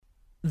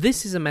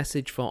This is a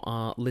message for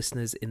our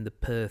listeners in the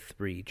Perth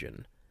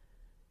region.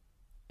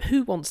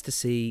 Who wants to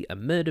see a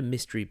murder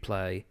mystery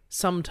play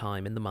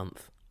sometime in the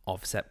month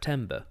of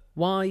September?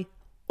 Why?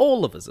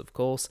 All of us, of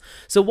course.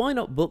 So why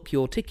not book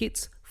your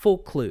tickets for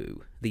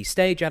Clue, the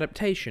stage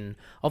adaptation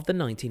of the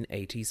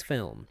 1980s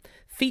film,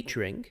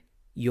 featuring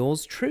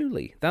yours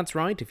truly. That's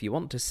right, if you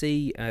want to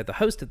see the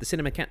host of the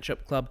Cinema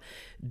Catch-Up Club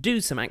do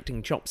some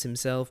acting chops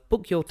himself,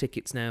 book your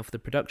tickets now for the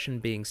production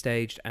being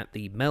staged at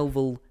the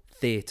Melville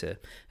Theatre.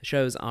 The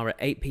shows are at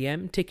 8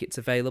 p.m. Tickets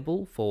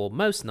available for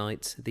most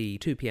nights. The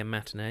 2 p.m.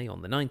 matinee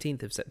on the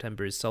 19th of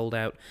September is sold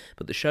out,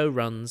 but the show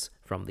runs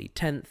from the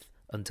 10th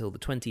until the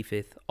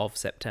 25th of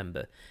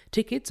September.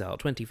 Tickets are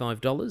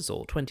 $25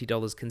 or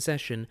 $20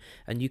 concession,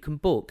 and you can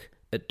book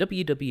at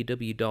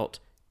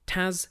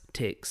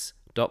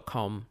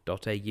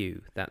www.taztix.com.au.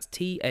 That's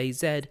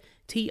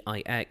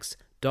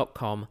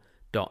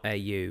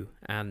TAZTIX.com.au.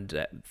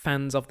 And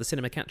fans of the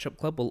Cinema Catch-Up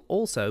Club will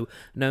also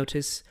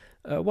notice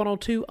one or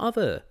two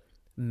other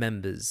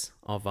members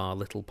of our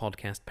little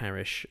podcast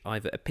parish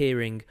either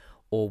appearing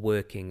or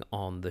working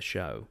on the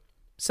show.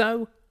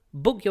 So,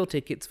 book your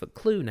tickets for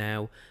Clue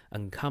now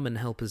and come and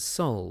help us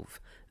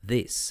solve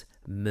this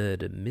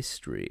murder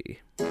mystery.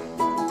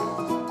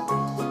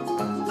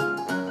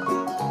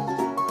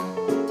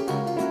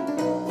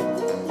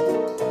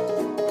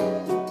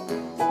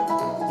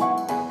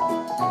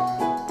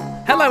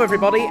 Hello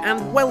everybody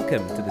and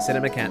welcome to the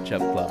Cinema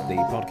Catch-Up Club, the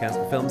podcast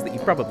for films that you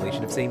probably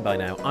should have seen by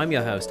now. I'm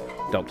your host,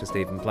 Dr.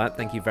 Stephen Platt.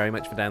 Thank you very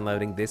much for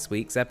downloading this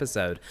week's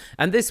episode.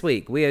 And this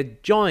week we are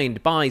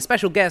joined by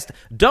special guest,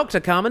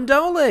 Dr. Carmen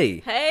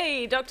Doley.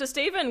 Hey, Dr.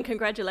 Stephen,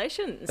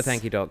 congratulations.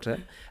 Thank you, Doctor.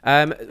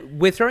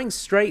 We're throwing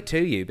straight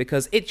to you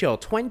because it's your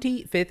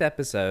 25th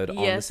episode on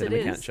the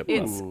Cinema Catch-Up Club.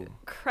 It's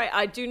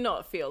I do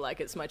not feel like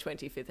it's my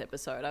 25th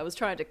episode. I was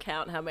trying to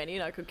count how many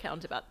and I could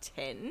count about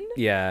 10.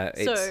 Yeah,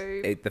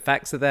 the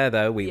facts are there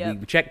though. We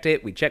checked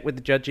it. We checked with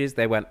the judges.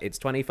 They went, it's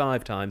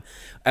 25 time.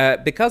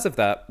 Because of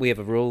that, we have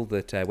a rule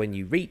that when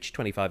you reach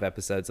 25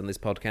 episodes on this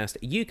podcast,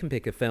 you can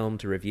pick a film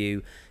to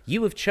review.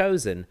 You have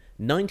chosen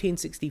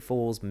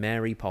 1964's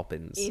Mary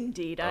Poppins.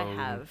 Indeed, I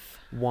have.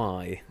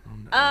 Why?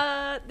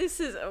 This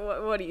is...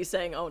 What are you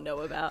saying oh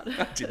no about?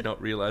 I did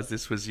not realise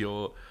this was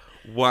your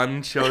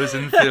one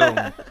chosen film.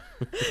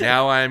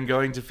 Now I am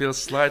going to feel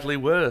slightly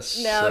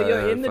worse. Now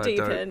you're in the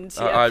deep end.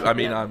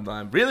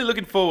 I'm really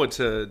looking forward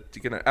to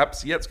gonna.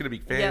 It's going to be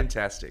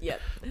fantastic. Yep.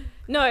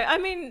 No, I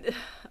mean,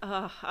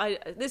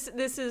 this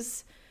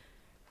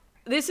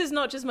is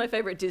not just my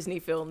favorite Disney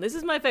film. This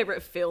is my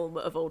favorite film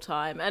of all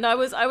time, and I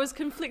was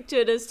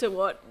conflicted as to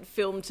what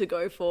film to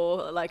go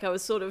for. Like I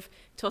was sort of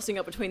tossing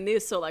up between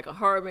this or like a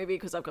horror movie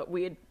because I've got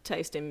weird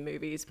taste in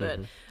movies.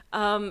 But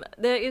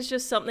there is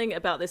just something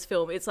about this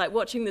film. It's like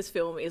watching this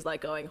film is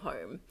like going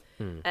home.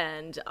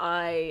 And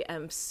I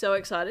am so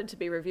excited to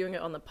be reviewing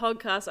it on the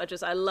podcast.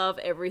 I love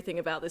everything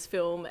about this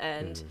film,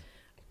 and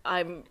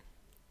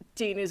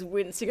Dean is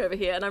wincing over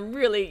here, and I'm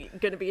really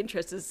going to be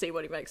interested to see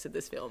what he makes of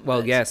this film.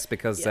 Well, yes,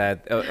 because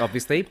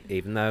obviously,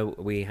 even though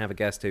we have a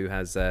guest who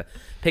has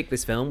picked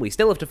this film, we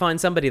still have to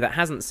find somebody that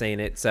hasn't seen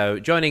it. So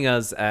joining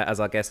us as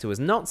our guest who has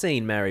not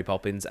seen Mary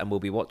Poppins and will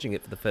be watching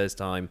it for the first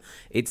time,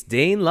 it's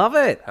Dean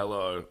Lovett.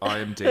 Hello, I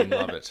am Dean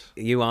Lovett.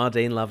 You are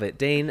Dean Lovett.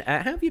 Dean,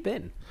 how have you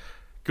been?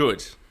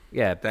 Good.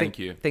 Yeah, thank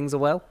you. Things are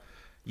well?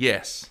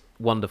 Yes.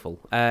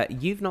 Wonderful.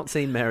 You've not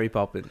seen Mary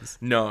Poppins?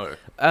 No.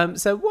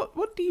 So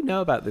what do you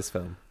know about this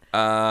film?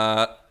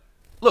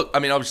 Look, I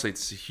mean, obviously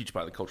it's a huge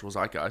part of the cultural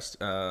zeitgeist.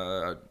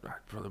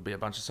 There'll be a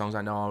bunch of songs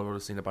I know. I've already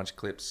seen a bunch of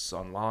clips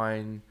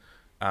online,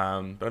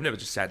 but I've never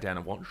just sat down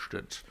and watched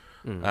it.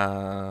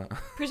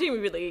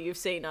 Presumably you've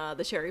seen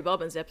the Sherry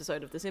Bobbins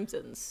episode of The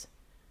Simpsons.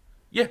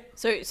 Yeah.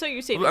 So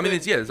you've seen. Well, I mean,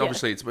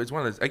 obviously it's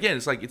one of those. Again,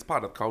 it's like it's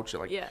part of culture.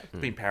 Like it's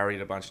been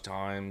parodied a bunch of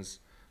times.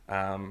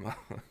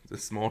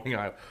 This morning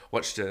I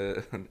watched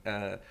a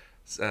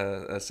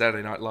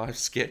Saturday Night Live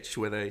sketch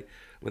where they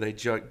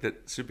joked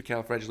that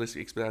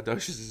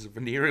supercalifragilisticexpialidocious is a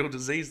venereal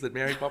disease that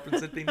Mary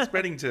Poppins had been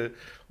spreading to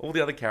all the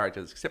other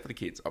characters except for the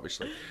kids,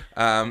 obviously.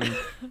 So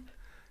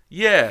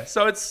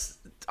it's.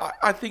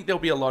 I think there'll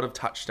be a lot of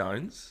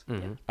touchstones,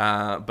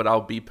 but I'll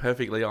be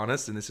perfectly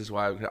honest, and this is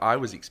why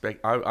I'm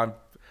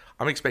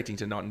expecting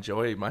to not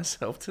enjoy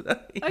myself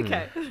today.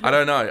 Okay. I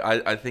don't know.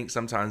 I think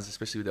sometimes,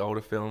 especially with the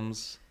older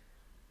films,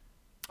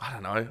 I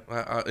don't know.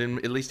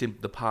 At least in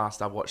the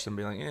past, I've watched them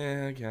be like,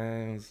 yeah,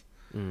 okay.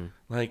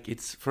 Like,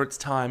 it's for its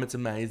time, it's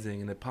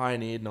amazing, and it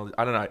pioneered and all this.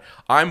 I don't know.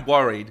 I'm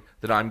worried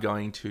that I'm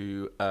going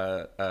to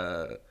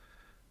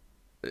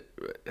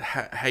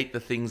hate the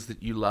things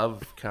that you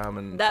love,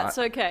 Carmen. That's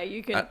okay.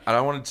 You can. I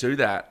don't want to do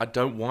that. I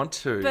don't want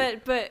to.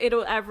 But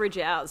it'll average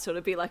out, sort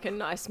of be like a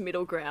nice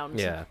middle ground.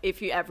 Yeah.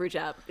 If you average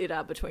out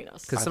between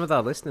us. Because some of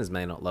our listeners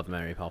may not love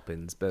Mary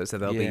Poppins, but so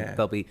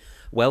they'll be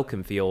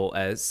welcome for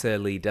your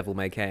surly devil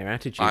may care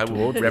attitude. I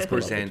will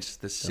represent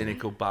the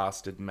cynical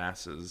bastard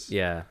masses.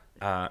 Yeah.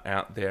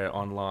 Out there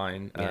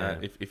online. Yeah.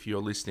 If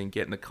you're listening,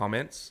 get in the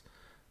comments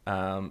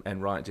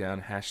and write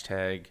down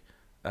hashtag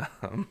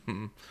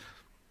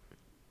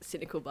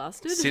Cynical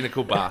bastard.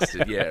 Cynical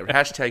bastard, yeah.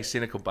 Hashtag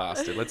cynical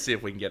bastard. Let's see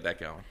if we can get that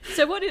going.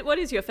 So what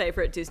is your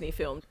favourite Disney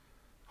film?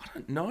 I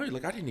don't know.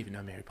 Like, I didn't even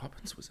know Mary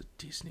Poppins was a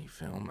Disney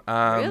film.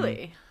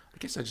 Really? I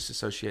guess I just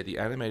associate the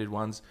animated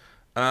ones.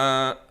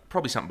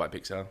 Probably something by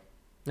Pixar.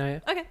 Oh, yeah.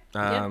 Okay.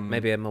 Yeah.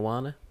 Maybe a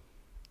Moana?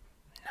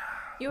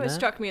 You always No?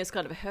 struck me as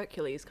kind of a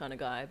Hercules kind of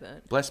guy,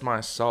 but Bless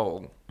my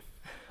soul.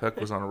 Herc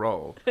was on a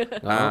roll.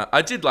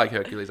 I did like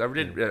Hercules.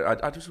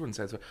 I just wouldn't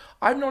say so.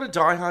 I'm not a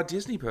diehard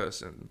Disney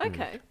person.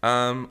 okay.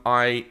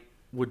 I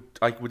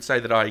would say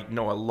that I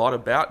know a lot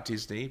about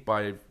Disney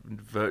by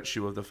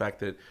virtue of the fact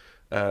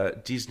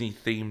that Disney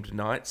themed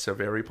nights are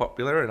very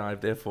popular, and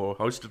I've therefore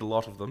hosted a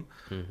lot of them.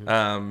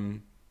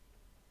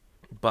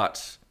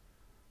 But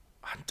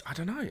I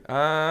don't know.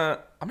 I'm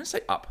gonna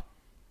say Up.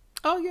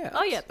 Oh, yeah.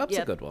 Oh yeah, That's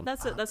yeah. a good one.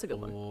 That's a good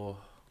one. Or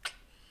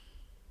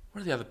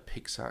what are the other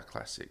Pixar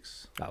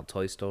classics? Oh,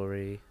 Toy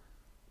Story,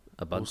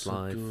 A Bug's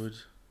Also Life, good.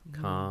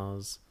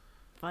 Cars,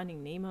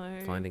 Finding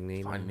Nemo. Finding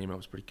Nemo. Finding Nemo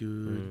was pretty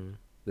good.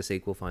 The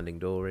sequel, Finding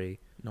Dory.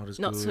 Not as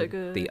Not good. so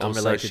good. The Also,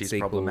 unrelated she's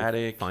sequel,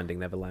 problematic. Finding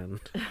Neverland.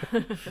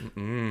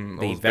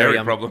 The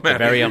very problematic.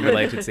 The very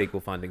unrelated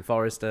sequel, Finding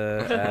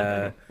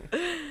Forrester.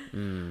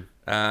 I'm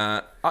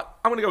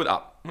going to go with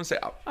Up. I'm going to say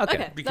Up.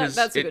 Okay, Because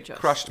that's a it good choice.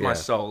 crushed my Yeah.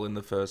 soul in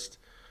the first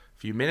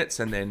few minutes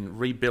and then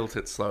rebuilt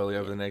it slowly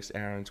over the next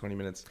hour and 20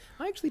 minutes.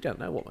 I actually don't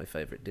know what my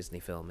favourite Disney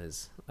film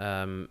is.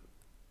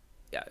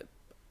 Yeah,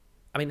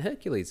 I mean,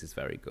 Hercules is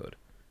very good.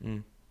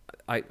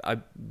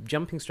 I'm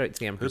jumping straight to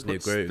The Emperor's New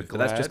Looks the Groove, but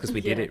that's just Glad? because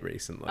we did Yeah. it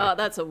recently. Oh,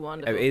 that's a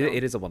wonderful film.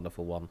 It is a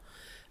wonderful one.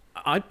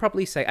 I'd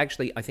probably say,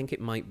 actually, I think it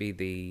might be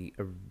the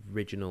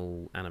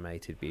original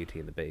animated Beauty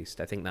and the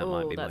Beast. I think that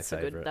might be my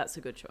favourite. That's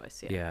a good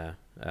choice. Yeah.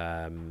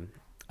 Yeah.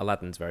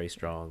 Aladdin's very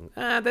strong.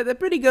 They're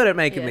pretty good at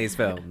making Yeah. these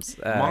films.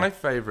 My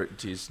favourite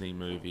Disney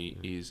movie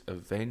is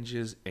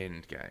Avengers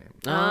Endgame.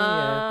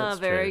 That's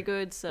very true.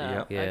 good,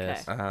 sir. Yep.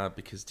 Yes. Okay.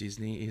 Because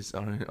Disney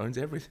owns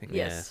everything.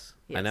 Yes.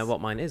 I know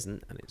what mine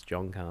isn't, and it's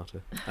John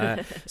Carter.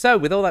 So,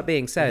 with all that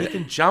being He said,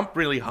 can jump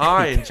really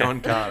high in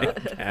John Carter.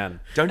 can.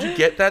 Don't you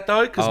get that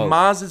though? Because Oh.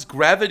 Mars's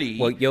gravity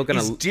Well, you're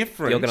gonna is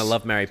different. You're gonna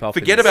love Mary Poppins.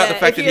 Forget about the Yeah,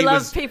 fact if that you he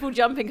love was. people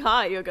jumping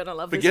high, you're gonna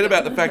love. Forget this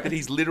about film. the fact that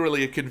he's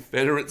literally a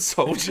Confederate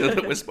soldier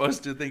that we're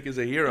supposed to think is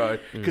a hero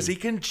because he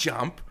can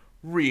jump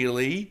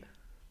really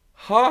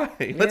high.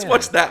 Let's Yeah.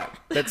 watch that.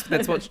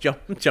 Let's watch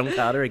John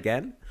Carter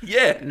again.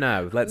 Yeah.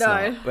 No, let's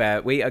No.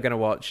 not. We are going to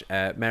watch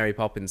Mary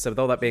Poppins. So, with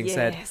all that being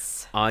said,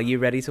 Yes. are you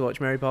ready to watch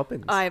Mary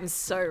Poppins? I am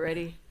so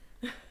ready.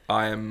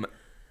 I am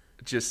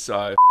just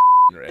so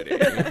ready.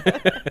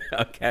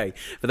 Okay.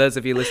 For those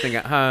of you listening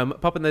at home,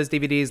 pop in those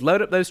DVDs,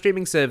 load up those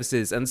streaming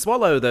services, and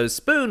swallow those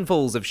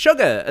spoonfuls of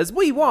sugar as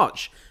we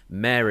watch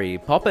Mary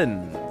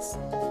Poppins.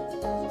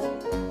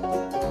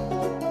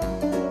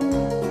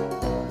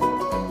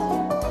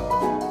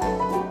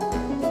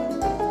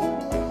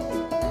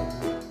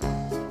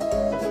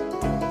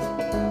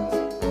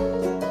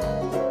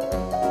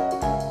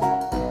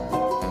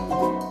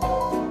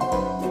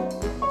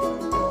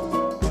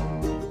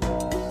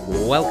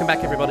 Welcome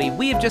back, everybody.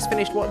 We have just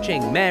finished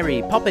watching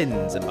Mary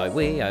Poppins, and by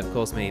we, I of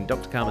course mean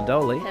Dr. Carmen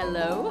Doley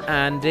Hello.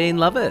 and Dean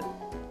Lovett.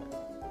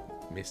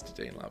 Mr.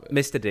 Dean Lovett.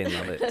 Mr. Dean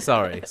Lovett.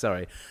 Sorry.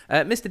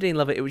 Mr. Dean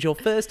Lovett, it was your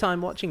first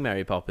time watching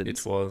Mary Poppins.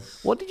 It was.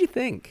 What did you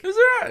think? It was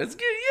alright. It's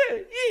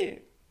good. Yeah.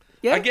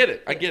 Yeah? I get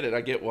it.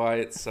 I get why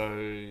it's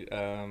so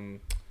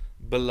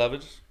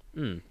beloved. I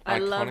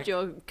Iconic. loved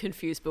your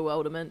confused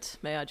bewilderment.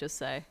 May I just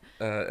say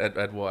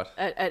At what?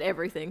 at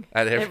everything.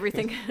 At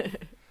everything.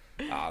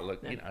 Look,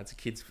 it's a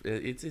kid's.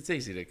 It's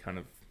easy to kind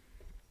of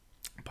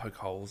poke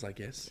holes, I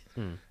guess,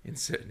 in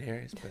certain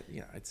areas. But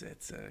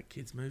it's a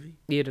kids' movie.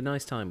 You had a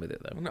nice time with it,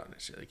 though. Well, not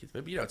necessarily a kids'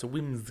 movie. It's a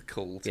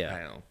whimsical Yeah.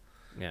 tale.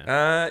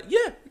 Yeah.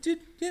 It did.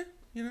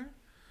 Yeah,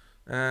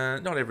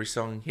 not every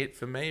song hit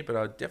for me, but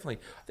I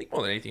think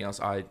more than anything else,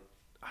 I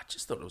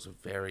just thought it was a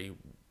very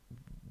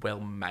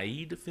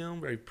well-made film,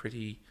 very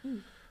pretty.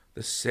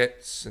 The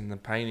sets and the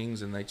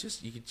paintings, and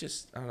you could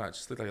just, I don't know, it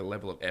just looked like a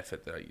level of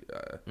effort that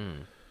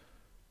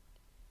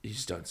you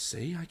just don't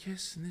see, I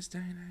guess, in this day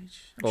and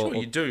age. I'm sure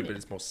you do, but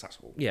it's more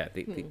subtle. Yeah,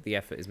 the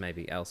effort is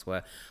maybe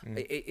elsewhere.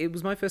 It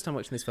was my first time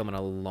watching this film in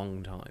a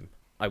long time.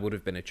 I would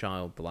have been a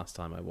child the last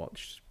time I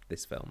watched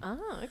this film,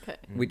 Okay.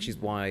 which is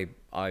why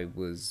I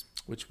was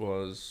Which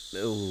was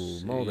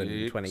more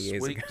than 20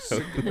 years weeks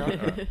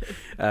ago.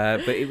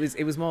 But it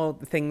was more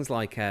things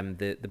like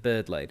the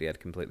bird lady I'd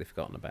completely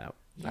forgotten about.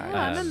 Yeah,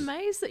 I'm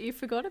amazed that you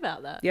forgot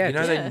about that. Yeah, You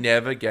know, they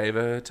never gave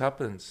her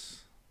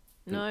tuppence.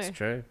 No, it's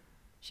true.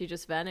 she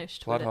just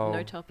vanished. Plot with hole.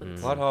 No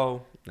tuppence. Plot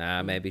hole.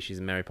 Maybe she's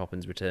in Mary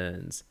Poppins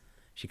Returns.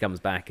 She comes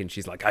back and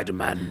she's like, I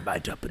demand my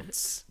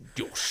tuppence.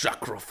 Your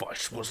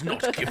sacrifice was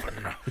not given.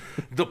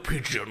 The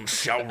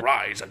pigeons shall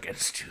rise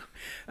against you.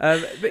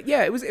 But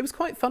yeah, it was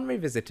quite fun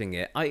revisiting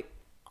it.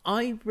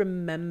 I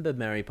remember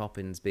Mary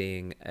Poppins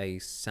being a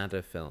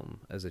sadder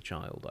film as a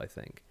child, I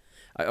think.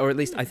 Or at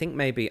least I think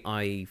maybe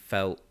I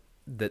felt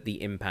that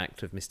the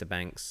impact of Mr.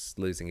 Banks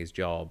losing his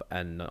job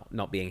and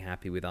not being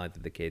happy with either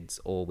the kids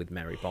or with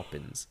Mary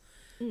Poppins,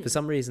 for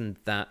some reason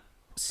that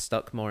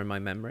stuck more in my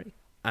memory.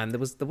 and there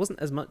wasn't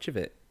as much of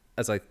it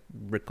as I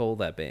recall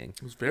there being.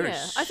 It was very.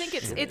 Yeah, I think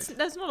it's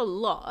there's not a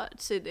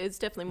lot. It's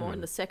definitely more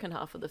in the second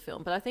half of the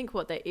film, but I think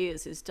what there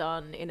is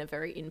done in a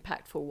very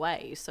impactful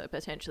way. So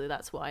potentially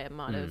that's why it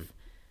might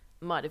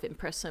have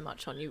impressed so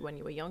much on you when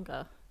you were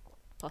younger,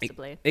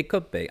 possibly. It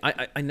could be.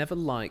 I never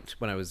liked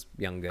when I was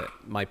younger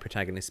my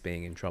protagonist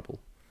being in trouble.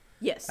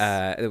 Yes.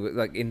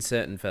 Like in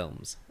certain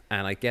films,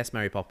 and I guess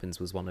Mary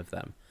Poppins was one of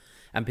them.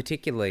 And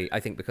particularly,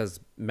 I think because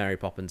Mary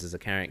Poppins as a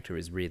character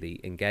is really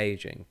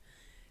engaging,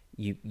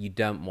 you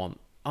don't want,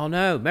 oh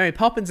no, Mary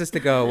Poppins has to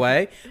go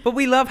away, but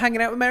we love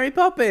hanging out with Mary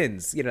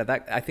Poppins. You know,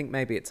 that I think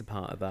maybe it's a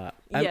part of that.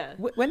 Yeah.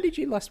 When did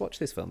you last watch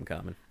this film,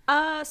 Carmen?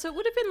 So it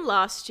would have been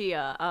last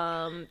year,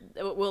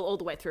 well, all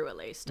the way through at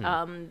least.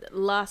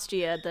 Last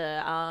year,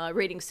 the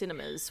Reading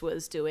Cinemas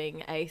was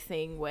doing a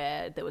thing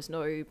where there was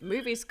no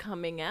movies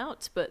coming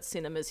out, but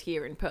cinemas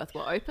here in Perth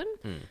were open.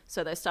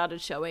 So they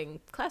started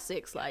showing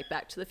classics like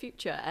Back to the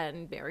Future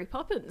and Mary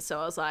Poppins. So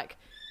I was like,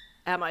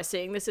 am I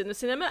seeing this in the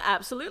cinema?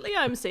 Absolutely,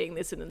 I'm seeing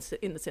this in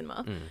the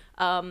cinema.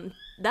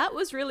 That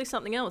was really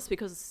something else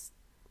because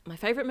my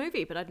favourite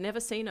movie, but I'd never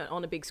seen it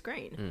on a big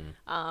screen.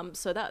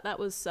 So that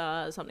was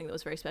something that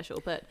was very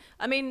special. But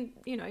I mean,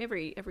 you know,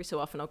 every so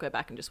often I'll go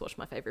back and just watch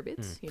my favourite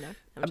bits. You know,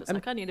 I'm just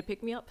like, I need to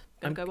pick me up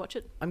and go watch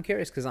it. I'm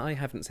curious because I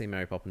haven't seen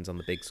Mary Poppins on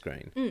the big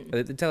screen.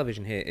 The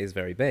television here is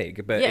very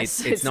big, but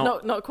yes, it's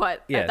not quite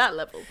at that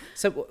level.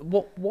 So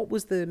what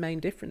was the main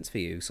difference for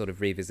you, sort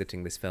of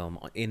revisiting this film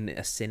in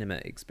a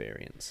cinema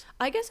experience?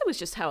 I guess it was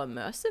just how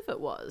immersive it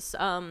was.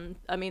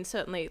 I mean,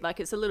 certainly, like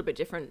it's a little bit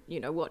different, you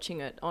know,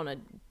 watching it on a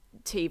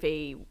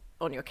TV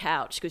on your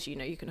couch because you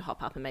know you can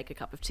hop up and make a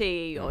cup of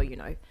tea or you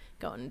know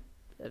go and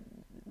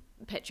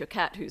pet your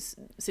cat who's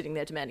sitting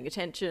there demanding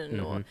attention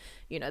or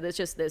you know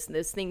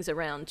there's things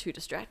around to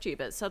distract you,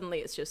 but suddenly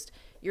it's just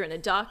you're in a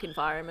dark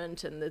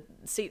environment and the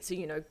seats are,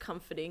 you know,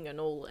 comforting and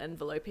all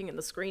enveloping and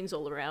the screen's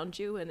all around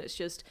you, and it's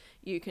just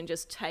you can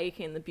just take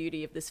in the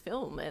beauty of this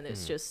film, and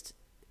it's just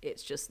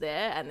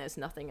there and there's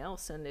nothing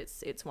else, and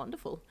it's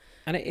wonderful.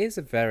 And it is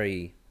a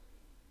very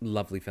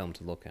lovely film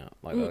to look at.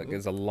 Like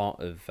there's a lot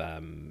of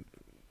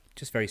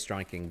just very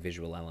striking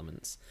visual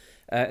elements.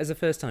 As a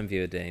first-time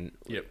viewer, Dean,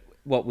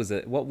 what was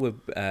it? What were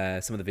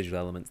some of the visual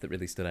elements that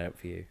really stood out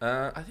for you?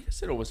 I think I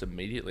said almost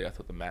immediately. I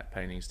thought the matte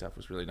painting stuff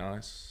was really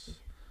nice.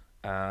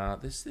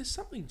 There's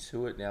something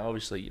to it now.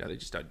 Obviously, you know, they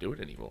just don't do it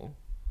anymore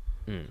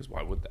because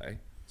why would they?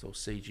 It's all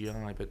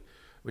CGI. But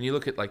when you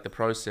look at like the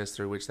process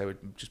through which they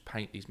would just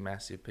paint these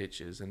massive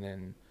pictures and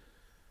then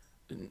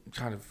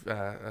kind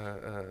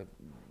of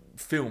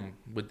film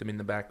with them in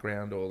the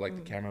background or like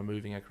the camera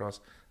moving across.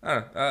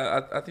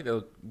 I think they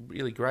look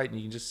really great, and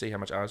you can just see how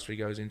much artistry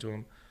goes into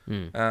them.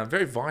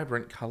 Very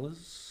vibrant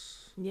colours.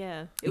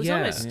 Yeah, it was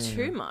almost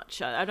too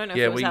much. I don't know if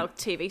it was our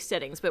TV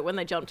settings, but when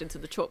they jumped into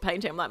the chalk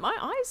painting, I'm like, my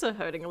eyes are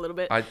hurting a little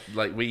bit.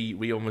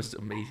 We almost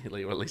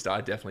immediately, or at least I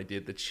definitely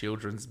did, the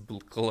children's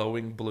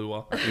glowing blue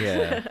eyes.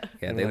 Yeah,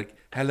 they're like,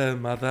 hello,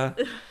 mother.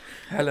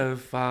 Hello,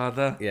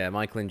 father. Yeah,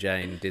 Michael and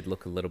Jane did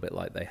look a little bit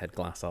like they had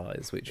glass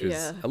eyes, which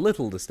was a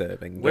little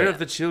disturbing. Where have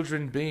the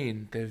children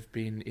been? They've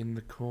been in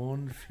the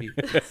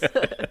cornfields.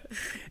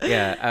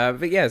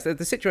 But yes,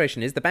 the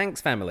situation is the Banks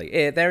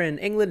family. They're in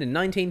England in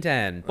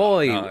 1910.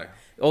 Boy,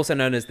 also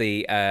known as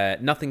the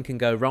nothing can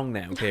go wrong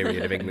now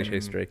period of English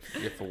history.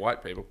 Yeah, for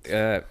white people.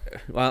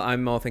 Well,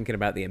 I'm more thinking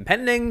about the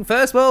impending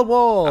First World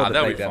War.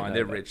 They'll be fine.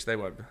 They're rich. They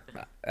won't.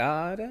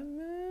 I don't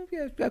know.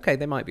 Yeah, okay,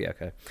 they might be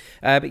okay.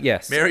 But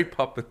yes. Mary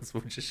Poppins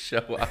will just show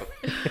up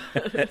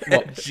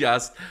and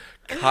just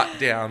cut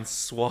down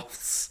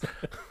swaths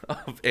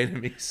of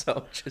enemy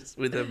soldiers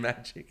with her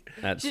magic.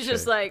 She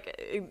just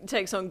like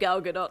takes on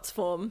Gal Gadot's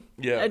form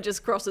and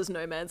just crosses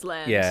no man's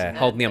land. Yeah,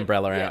 holding the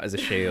umbrella out as a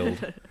shield.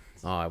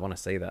 Oh, I want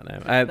to see that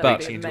now. But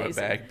reaching into a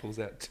bag, pulls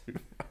out two.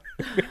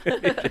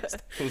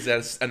 Pulls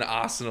out an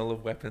arsenal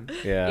of weapons.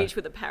 Yeah. Each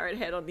with a parrot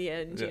head on the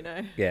end, you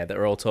know. Yeah, that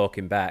are all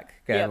talking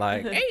back. Going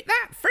like, eat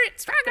that,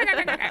 Fritz!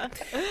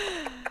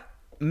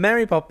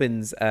 Mary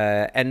Poppins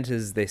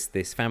enters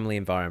this family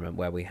environment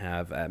where we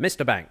have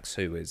Mr. Banks,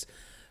 who is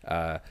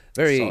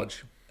very...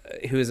 Sodge.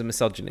 Who is a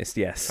misogynist,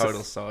 yes.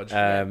 Total Sodge.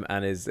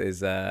 And is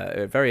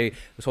a very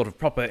sort of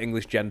proper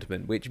English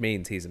gentleman, which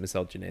means he's a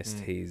misogynist,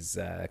 he's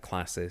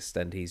classist,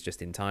 and he's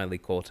just entirely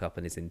caught up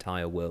in his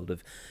entire world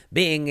of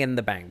being in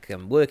the bank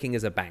and working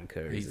as a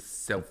banker. He's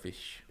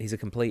selfish. He's a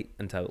complete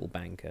and total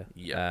banker.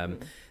 Yeah.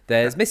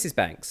 There's Mrs.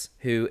 Banks,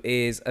 who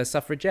is a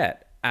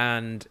suffragette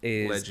and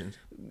is... Legend.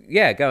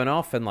 Yeah, going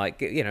off and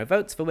like, you know,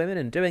 votes for women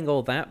and doing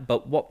all that.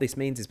 But what this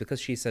means is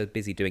because she's so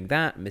busy doing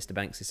that, and Mr.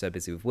 Banks is so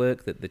busy with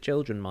work, that the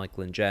children,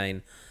 Michael and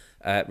Jane,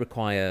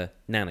 require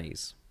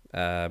nannies.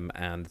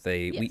 And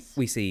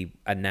we see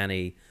a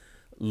nanny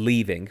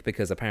leaving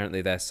because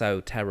apparently they're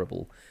so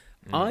terrible.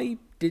 I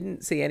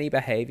didn't see any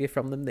behaviour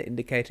from them that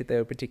indicated they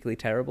were particularly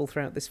terrible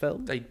throughout this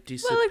film. They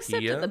disappear. Well,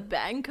 except at the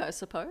bank, I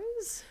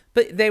suppose.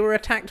 But they were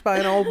attacked by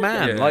an old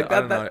man. I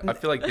don't know. I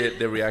feel like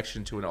their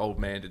reaction to an old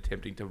man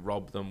attempting to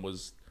rob them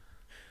was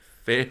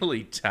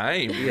fairly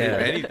tame, Yeah.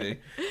 if anything.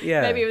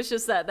 Yeah. Maybe it was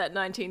just that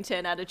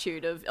 1910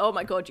 attitude of, oh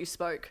my God, you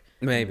spoke.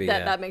 Maybe,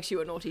 That makes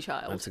you a naughty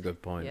child. That's a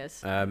good point.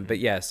 Yes. But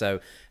yeah, so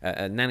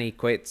Nanny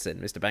quits,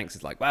 and Mr. Banks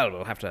is like, well,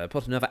 we'll have to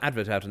put another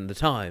advert out in the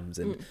Times.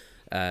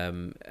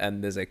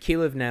 And there's a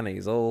queue of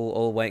nannies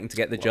all waiting to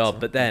get the job.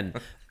 But then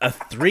a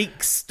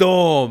freak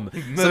storm.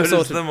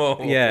 Murders them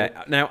all.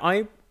 Yeah. Now,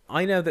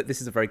 I know that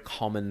this is a very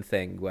common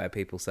thing where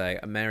people say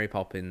Mary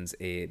Poppins,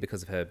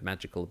 because of her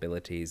magical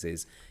abilities,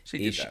 is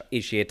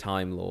she a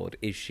Time Lord?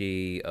 Is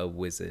she a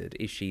wizard?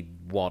 Is she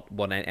what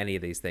any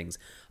of these things?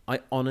 I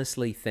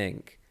honestly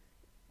think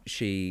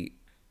she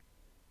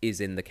is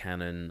in the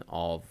canon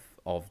of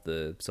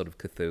the sort of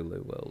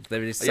Cthulhu world.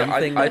 There is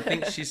something... I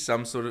think she's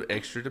some sort of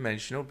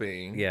extra-dimensional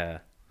being. Yeah.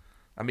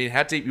 I mean,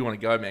 how deep you want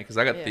to go, man? Because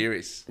I got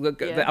theories.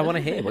 Look, I want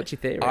to hear. What's your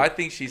theory? I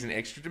think she's an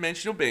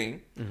extra-dimensional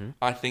being.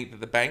 I think that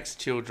the Banks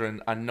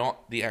children are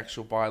not the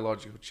actual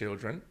biological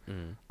children.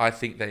 I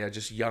think they are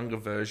just younger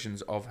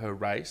versions of her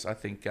race. I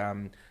think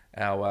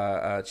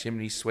our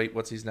chimney sweep,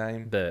 what's his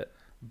name?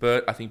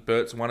 Bert. I think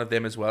Bert's one of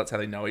them as well. That's how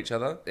they know each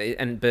other.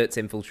 And Bert's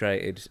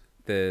infiltrated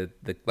the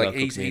like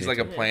he's like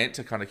a plant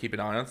to kind of keep an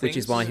eye on things, which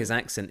is why his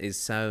accent is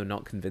so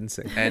not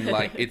convincing. And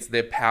like it's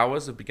their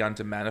powers have begun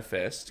to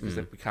manifest because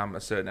they've become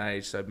a certain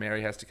age. So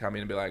Mary has to come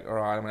in and be like, all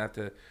right, I'm gonna have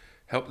to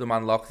help them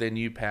unlock their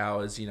new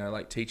powers. You know,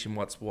 like teach them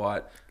what's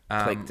what.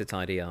 Click to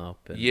tidy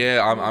up. And...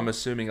 Yeah, I'm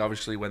assuming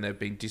obviously when they've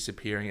been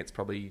disappearing, it's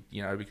probably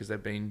because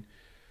they've been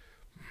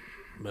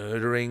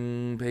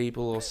murdering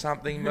people or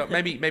something, but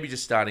maybe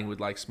just starting with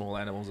like small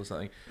animals or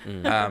something.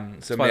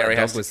 So Mary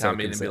has to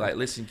come in and be like,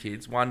 listen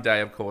kids, one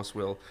day of course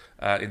we'll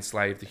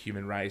enslave the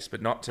human race,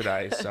 but not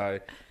today, so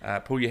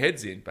pull your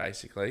heads in,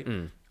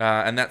 basically.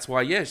 And that's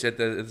why she at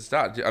the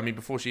start, I mean,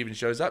 before she even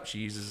shows up, she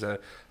uses a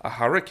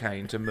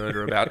hurricane to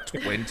murder about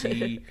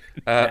 20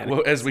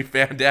 well, as we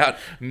found out,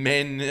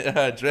 men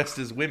dressed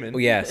as women.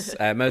 Well, yes,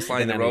 most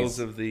playing of the roles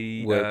of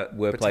the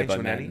were played by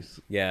men. nannies.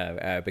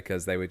 Yeah,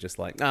 because they were just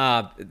like,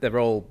 they're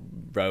all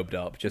robed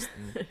up. Just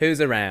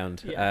who's around?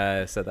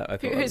 So that I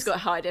thought who's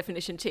got high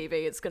definition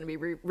TV? It's going to be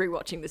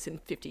rewatching this in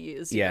 50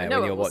 years. Yeah,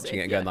 when you're watching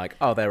it, going like,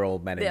 oh, they're all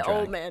men. They're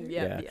all men.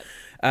 Yeah.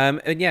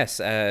 And yes,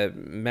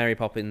 Mary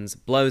Poppins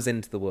blows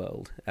into the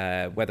world.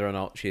 Whether or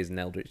not she is an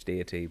eldritch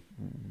deity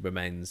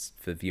remains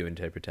for view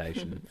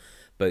interpretation.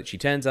 But she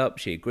turns up.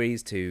 She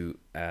agrees to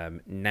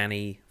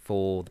nanny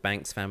for the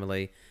Banks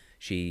family.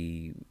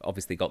 She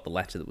obviously got the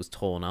letter that was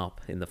torn up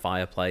in the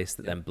fireplace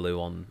that then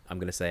blew on, I'm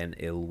going to say, an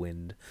ill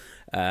wind.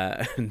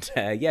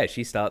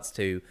 She starts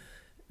to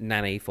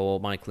nanny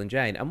for Michael and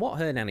Jane. And what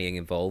her nannying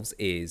involves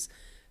is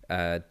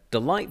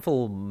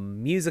delightful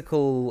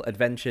musical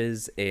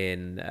adventures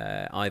in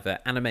either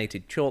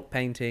animated chalk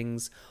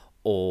paintings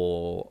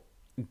or,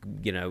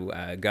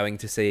 going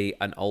to see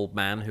an old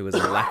man who has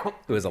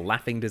a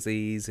laughing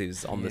disease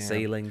who's on the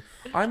ceiling.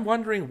 I'm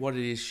wondering what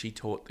it is she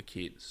taught the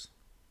kids.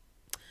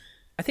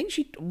 I think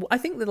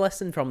the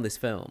lesson from this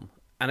film,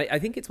 and I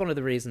think it's one of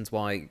the reasons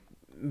why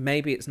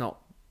maybe it's not,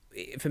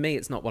 for me,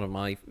 it's not one of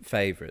my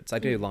favourites. I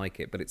do like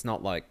it, but it's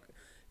not like,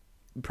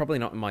 probably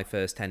not in my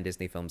first 10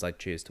 Disney films I'd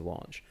choose to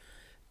watch.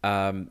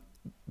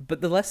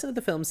 But the lesson of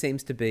the film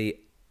seems to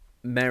be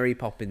Mary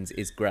Poppins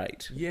is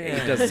great. Yeah.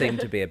 It does seem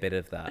to be a bit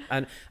of that.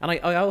 And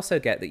I also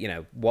get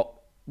that,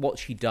 what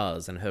she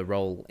does and her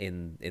role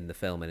in the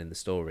film and in the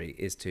story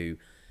is to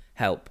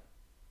help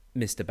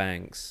Mr.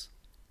 Banks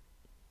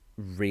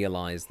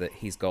realise that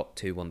he's got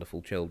two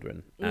wonderful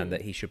children and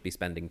that he should be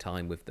spending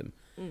time with them.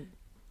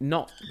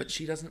 But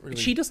she doesn't really...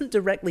 She doesn't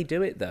directly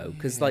do it, though,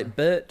 because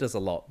Bert does a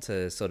lot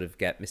to sort of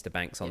get Mr.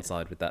 Banks on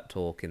side with that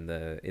talk in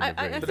the room.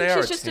 I think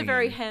she's just a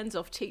very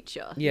hands-off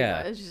teacher.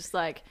 Yeah. It's just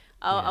like,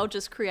 I'll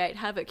just create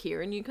havoc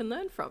here and you can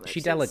learn from it. She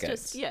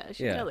delegates.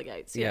 She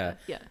delegates. Yeah.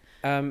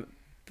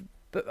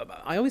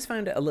 But I always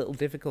found it a little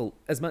difficult,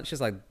 as much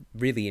as I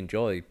really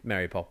enjoy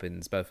Mary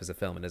Poppins, both as a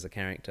film and as a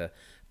character,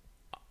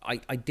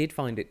 I did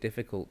find it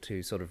difficult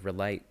to sort of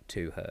relate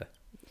to her.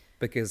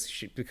 Because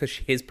she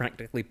is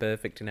practically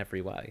perfect in every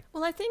way.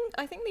 Well, I think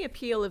the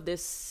appeal of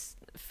this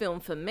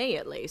film, for me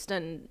at least,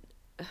 and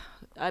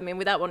I mean,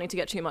 without wanting to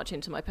get too much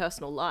into my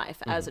personal life,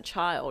 as a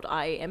child,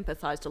 I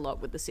empathized a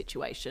lot with the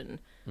situation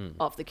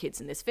of the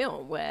kids in this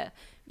film, where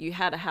you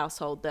had a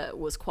household that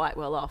was quite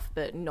well off,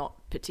 but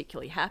not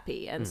particularly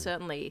happy. And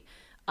certainly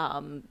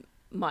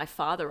my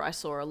father, I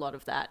saw a lot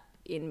of that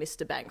in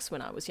Mr. Banks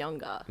when I was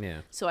younger.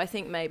 Yeah. So I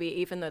think maybe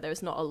even though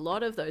there's not a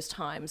lot of those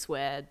times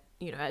where,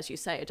 as you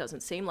say, it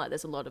doesn't seem like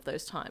there's a lot of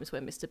those times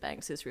where Mr.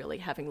 Banks is really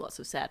having lots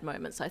of sad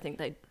moments. I think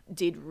they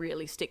did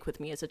really stick with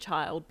me as a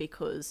child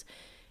because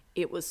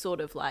it was sort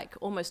of like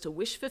almost a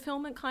wish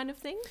fulfillment kind of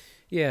thing.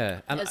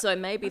 Yeah. And so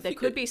maybe there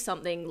could be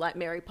something like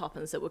Mary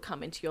Poppins that would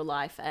come into your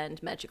life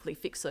and magically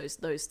fix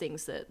those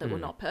things that were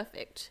not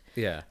perfect.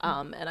 Yeah.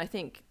 And I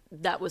think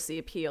that was the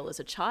appeal as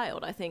a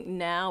child. I think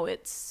now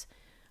it's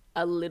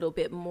a little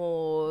bit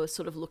more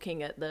sort of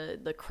looking at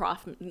the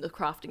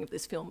crafting of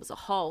this film as a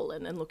whole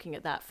and looking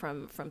at that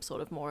from sort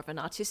of more of an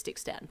artistic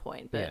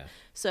standpoint. But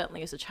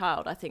certainly as a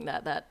child, I think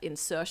that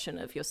insertion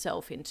of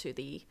yourself into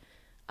the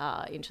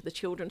into the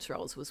children's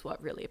roles was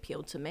what really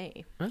appealed to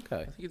me.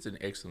 Okay. I think it's an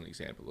excellent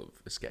example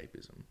of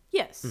escapism.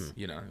 Yes.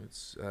 You know,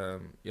 it's I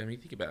mean,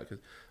 think about it,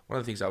 because one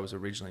of the things I was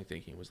originally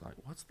thinking was like,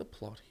 what's the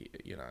plot here?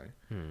 You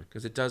know,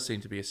 because it does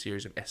seem to be a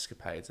series of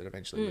escapades that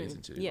eventually leads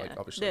into like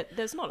obviously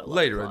there's not a lot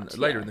later of plot,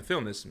 later in the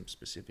film. There's some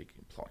specific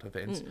plot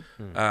events.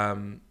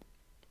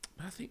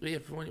 But I think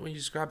when you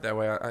describe it that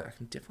way, I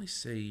can definitely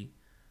see,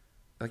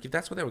 like, if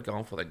that's what they were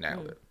going for, they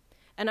nailed it.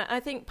 And I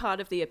think part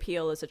of the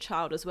appeal as a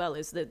child as well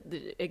is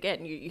that,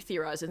 again, you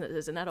theorize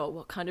as an adult,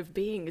 what kind of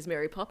being is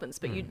Mary Poppins?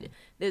 But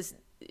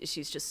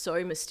she's just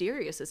so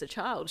mysterious as a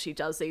child. She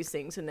does these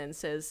things and then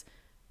says,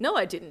 no,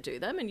 I didn't do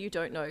them. And you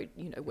don't know,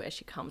 where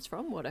she comes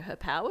from. What are her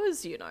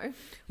powers?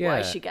 Why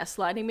is she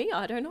gaslighting me?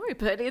 I don't know.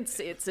 But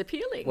it's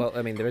appealing. Well,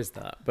 I mean, there is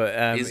that.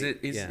 But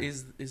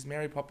is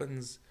Mary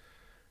Poppins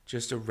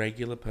just a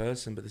regular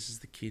person? But this is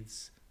the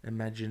kids'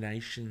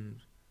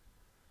 imagination.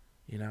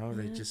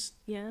 They just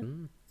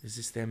Is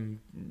this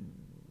them,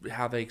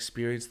 how they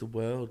experience the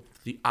world,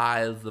 the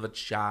eyes of a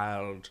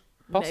child?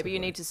 Possibly. Maybe you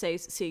need to see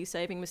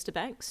Saving Mr.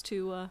 Banks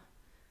to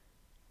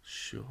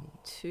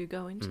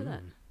go into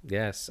that.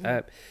 Yes.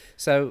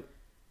 So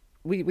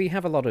we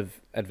have a lot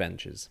of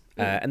adventures,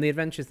 and the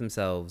adventures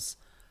themselves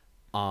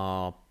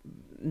are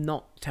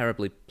not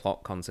terribly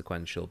plot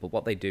consequential, but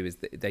what they do is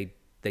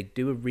they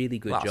do a really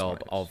good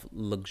job of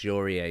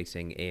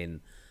luxuriating in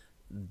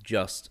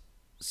just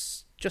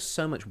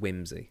so much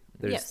whimsy.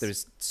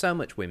 There's so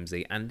much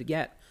whimsy, and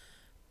yet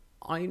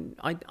I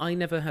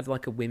never had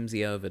like a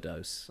whimsy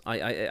overdose.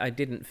 I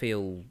didn't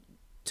feel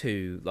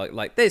too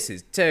like this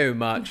is too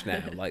much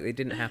now. Like, it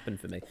didn't happen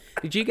for me.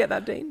 Did you get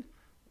that, Dean?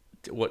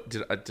 What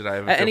did I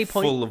ever at feel any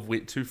point, full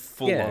of too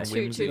full on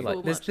whimsy? Too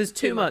like, there's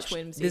too much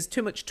whimsy. There's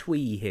too much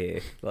twee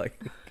here.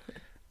 Like,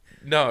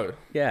 no.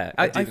 Yeah,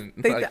 I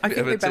think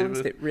they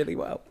balanced it really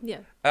well. Yeah.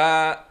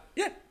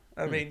 Yeah.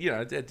 I mean,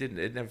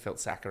 it never felt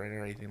saccharine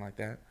or anything like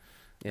that.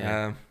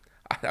 Yeah.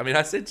 I mean,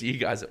 I said to you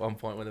guys at one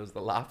point when there was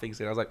the laughing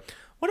scene, I was like,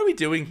 what are we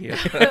doing here?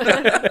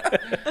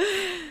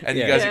 And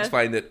you guys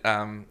explained that,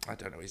 I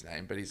don't know his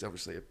name, but he's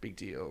obviously a big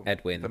deal.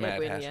 Edwin. The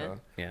Mad Edwin, Hatter.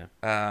 Yeah.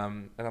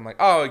 And I'm like,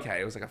 oh,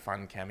 okay. It was like a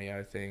fun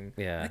cameo thing.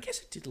 Yeah. And I guess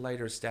it did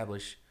later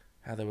establish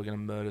how they were going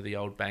to murder the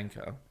old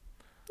banker.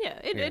 Yeah,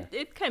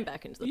 it came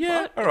back into the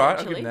Yeah, plot. all right,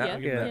 I'll give eventually. him that, I'll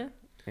give him that.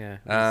 Yeah,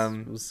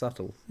 it was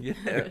subtle.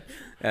 Yeah.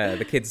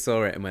 The kids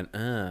saw it and went,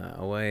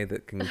 a way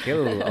that can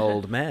kill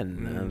old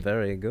men.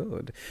 Very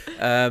good.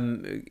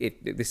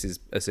 This is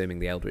assuming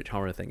the Eldritch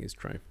horror thing is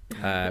true,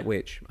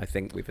 which I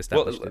think we've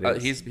established it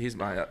is. Here's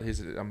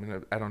I'm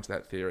going to add on to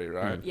that theory,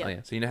 right? Yeah. Oh,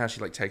 yeah. So you know how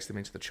she takes them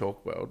into the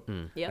chalk world,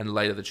 Yeah. and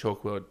later the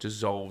chalk world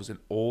dissolves, and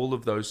all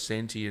of those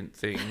sentient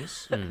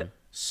things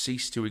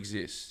cease to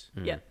exist.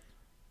 Yeah.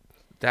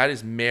 That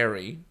is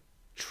Mary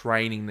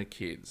training the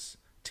kids,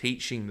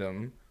 teaching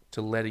them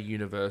to let a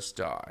universe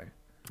die,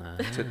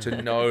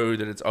 to know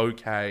that it's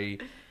okay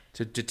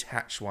to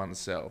detach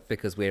oneself.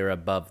 Because we're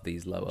above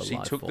these lower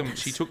life forms.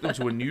 She took them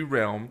to a new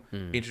realm,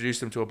 introduced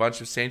them to a bunch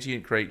of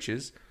sentient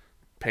creatures,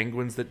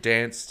 penguins that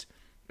danced,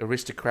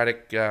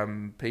 aristocratic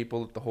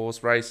people at the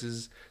horse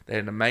races. They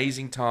had an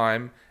amazing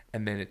time,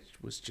 and then it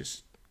was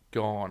just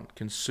gone,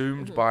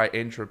 consumed by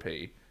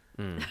entropy.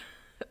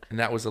 And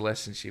that was the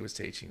lesson she was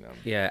teaching them.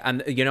 Yeah,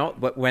 and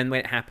when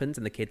it happens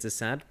and the kids are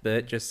sad,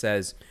 Bert just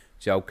says,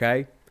 it's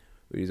okay.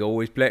 There's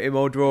always plenty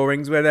more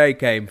drawings where they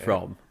came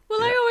from. Well,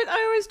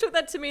 I always took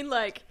that to mean,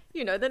 like,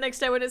 the next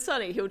day when it's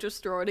sunny, he'll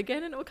just draw it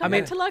again and it'll come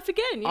back to life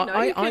again.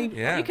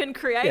 You can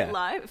create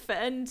life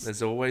and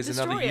there's always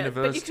destroy another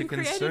universe it, but you can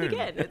to create consume. it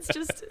again. It's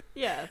just,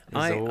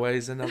 There's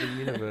always another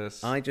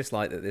universe. I just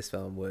like that this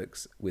film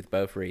works with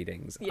both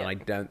readings, and I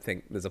don't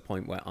think there's a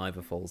point where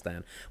either falls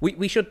down.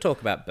 We should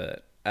talk about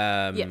Bert.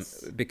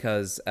 Yes.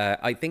 Because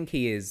I think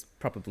he is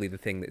probably the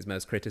thing that is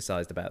most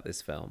criticised about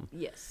this film.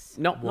 Yes.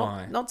 Not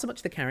so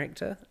much the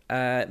character,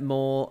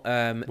 more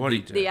what do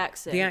you do? The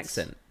accent. the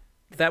accent.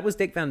 That was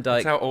Dick Van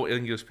Dyke. That's how all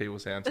English people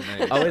sound to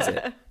me. Oh, is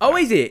it? Oh,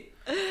 is it?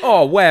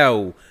 Oh,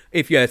 well,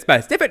 if you're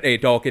specifically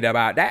talking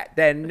about that,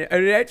 then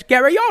let's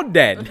carry on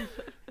then.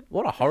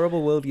 What a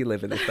horrible world you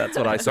live in if that's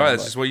what I Sorry, sound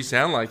that's like. just what you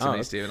sound like to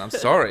me, Stephen. I'm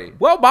sorry.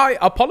 Well, my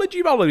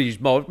apologies,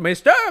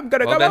 mister. I'm going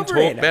to go Then over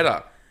here. talk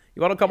better.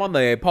 You want to come on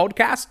the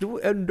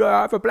podcast and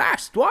have a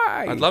blast?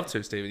 Why? I'd love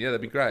to, Stephen. Yeah, that'd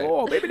be great.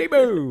 Oh, bibbidi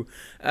boo.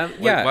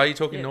 Why are you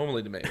talking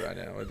normally to me right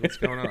now? What's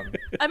going on?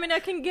 I mean,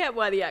 I can get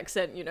why the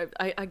accent,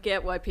 I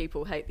get why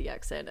people hate the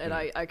accent, and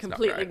I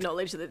completely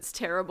acknowledge that it's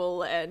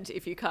terrible, and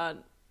if you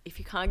can't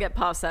get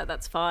past that,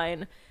 that's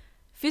fine.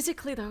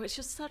 Physically, though, it's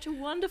just such a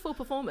wonderful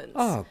performance.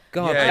 Oh,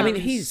 God. Yeah, I mean,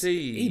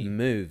 he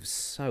moves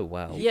so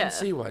well. You can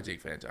see why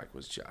Dick Van Dyke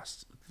was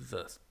just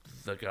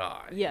the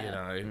guy.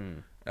 Yeah.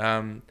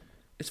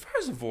 As far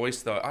as the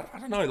voice, though, I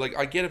don't know. Like,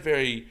 I get a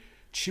very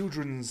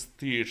children's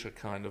theatre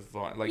kind of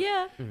vibe. Like,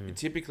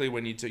 typically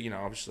when you do,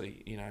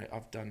 obviously,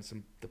 I've done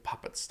the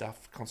puppet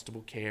stuff,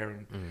 Constable Care,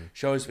 and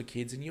shows for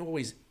kids, and you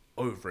always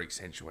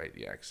over-accentuate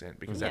the accent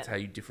because that's how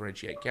you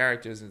differentiate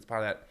characters, and it's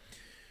part of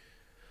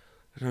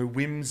that,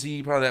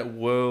 whimsy, part of that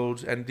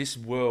world. And this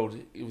world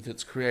that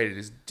it's created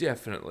is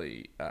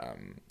definitely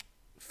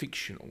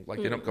fictional.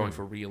 Like, they're not going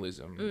for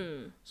realism.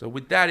 So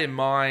with that in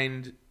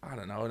mind, I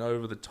don't know, an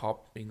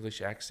over-the-top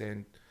English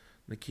accent,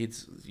 the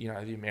kids,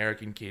 the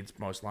American kids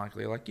most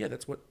likely are like, yeah,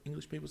 that's what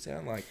English people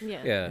sound like.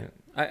 Yeah.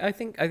 I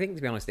think to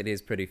be honest, it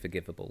is pretty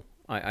forgivable.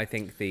 I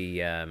think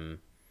the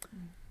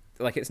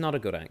like, it's not a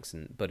good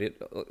accent, but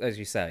it, as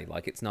you say,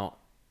 like, it's not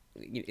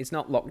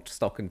locked,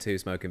 stock, and two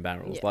smoking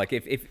barrels. Yeah. Like,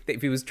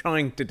 if he was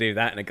trying to do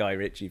that in a Guy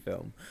Ritchie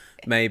film,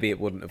 maybe it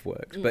wouldn't have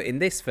worked. But in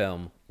this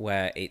film,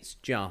 where it's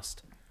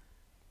just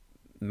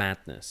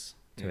madness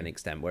to an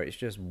extent, where it's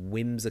just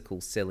whimsical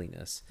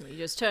silliness. You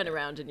just turn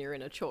around and you're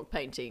in a chalk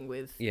painting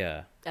with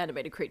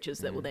animated creatures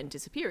that will then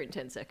disappear in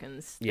 10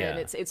 seconds. Yeah.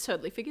 Then it's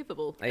totally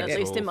forgivable, at guess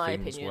least in All my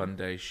things opinion. one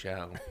day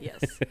shall.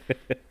 Yes.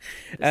 The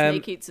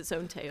snake eats its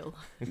own tail.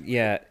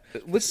 Yeah.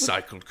 The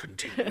cycle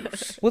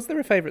continues. Was there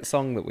a favourite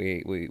song that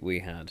we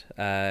had?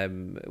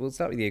 We'll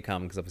start with you,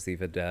 Carmen, because obviously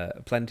you've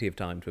had plenty of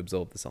time to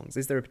absorb the songs.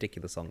 Is there a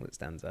particular song that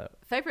stands out?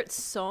 Favorite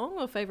song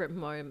or favorite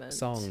moment?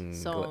 Song.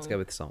 Let's go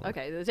with song.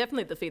 Okay,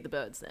 definitely the Feed the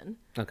Birds then.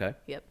 Okay.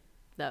 Yep,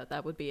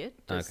 that would be it.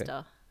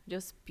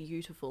 Just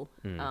beautiful.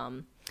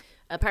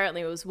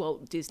 Apparently, it was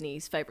Walt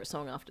Disney's favorite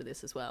song after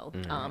this as well.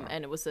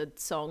 And it was a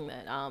song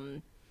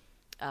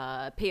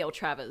that P.L.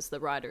 Travers, the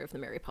writer of the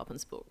Mary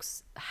Poppins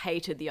books,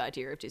 hated the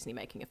idea of Disney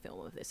making a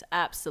film of this.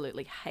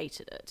 Absolutely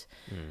hated it.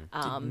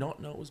 Did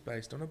not know it was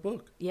based on a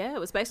book. Yeah, it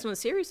was based on a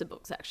series of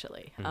books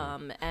actually.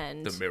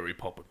 And The Mary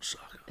Poppins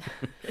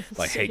saga.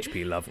 By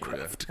H.P.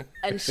 Lovecraft.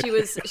 and she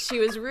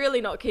was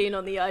really not keen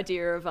on the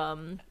idea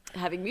of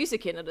having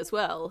music in it as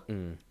well,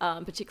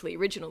 particularly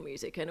original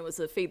music. And it was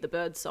the Feed the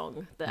Birds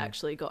song that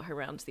actually got her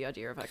around to the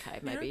idea of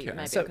maybe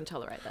I can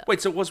tolerate that.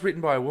 Wait, so it was written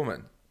by a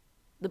woman?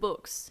 The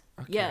books.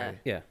 Okay. Yeah.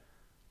 Yeah.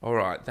 All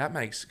right, that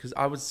makes... Because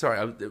I was... Sorry,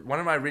 one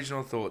of my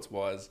original thoughts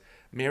was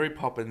Mary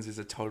Poppins is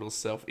a total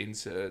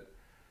self-insert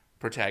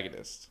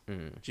protagonist.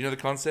 Do you know the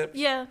concept?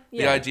 Yeah.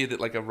 The idea that,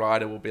 like, a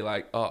writer will be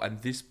like, oh,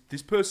 and this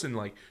person,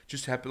 like,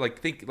 just happened... Like,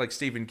 think, like,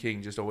 Stephen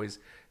King just always...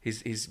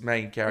 His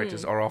main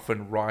characters are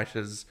often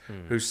writers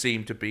who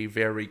seem to be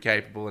very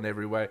capable in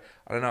every way.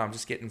 I don't know, I'm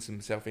just getting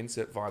some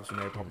self-insert vibes from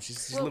Mary Poppins.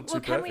 She's a little too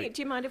perfect.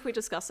 Do you mind if we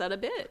discuss that a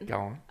bit?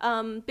 Go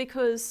on.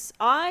 Because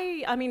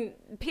I mean,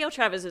 P.L.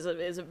 Travers is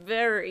a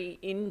very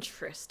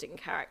interesting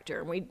character,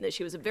 and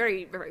she was a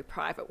very, very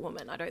private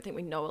woman. I don't think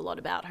we know a lot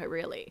about her,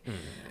 really.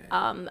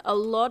 A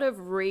lot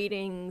of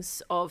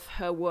readings of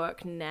her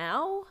work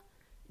now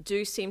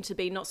do seem to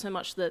be not so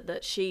much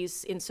that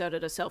she's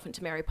inserted herself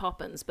into Mary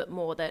Poppins, but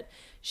more that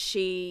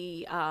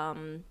she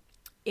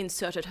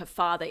inserted her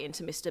father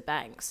into Mr.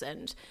 Banks,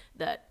 and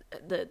that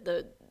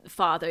the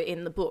father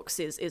in the books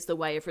is the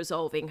way of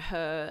resolving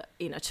her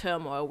inner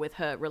turmoil with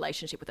her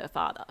relationship with her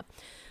father.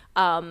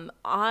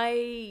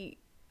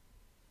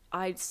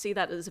 I see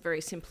that as a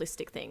very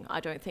simplistic thing. I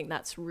don't think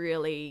that's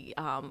really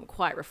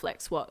quite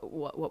reflects what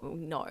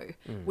we know.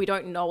 We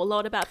don't know a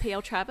lot about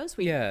P.L. Travers.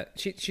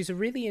 She's a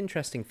really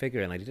interesting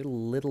figure, and I did a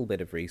little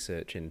bit of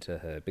research into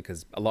her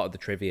because a lot of the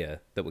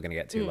trivia that we're going to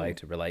get to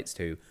later relates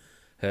to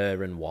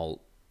her and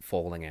Walt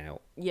falling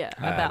out. Yeah,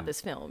 about this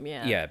film,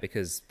 yeah. Yeah,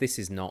 because this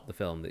is not the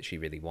film that she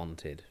really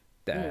wanted.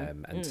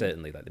 And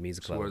certainly like the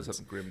musical So what is elements.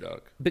 that,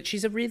 grimdark? But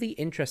she's a really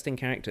interesting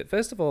character.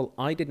 First of all,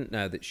 I didn't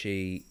know that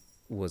she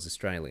was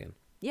Australian.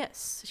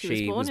 Yes, she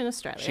was born in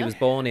Australia. She was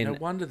born in... No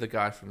wonder the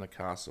guy from the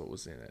castle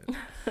was in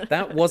it.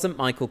 That wasn't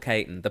Michael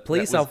Caton. The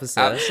police officer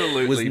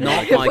absolutely was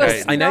not Michael Michael.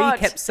 Caton. I know Not.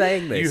 you kept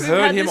saying this. You We've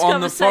heard had him this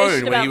on the phone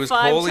conversation when he about was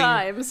 5 calling.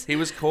 times. He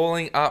was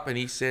calling up and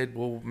he said,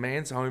 "Well,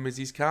 man's home is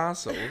his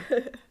castle."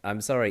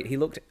 I'm sorry. He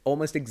looked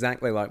almost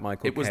exactly like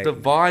Michael It was Caton.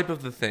 the vibe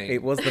of the thing.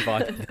 It was the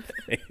vibe of the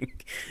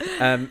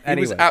thing.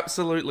 He was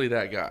absolutely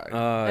that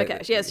guy.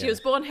 Okay, yes, she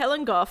was born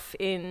Helen Gough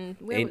in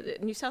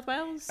New South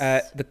Wales?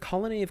 The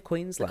colony of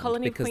Queensland.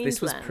 colony of because this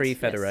was Queensland,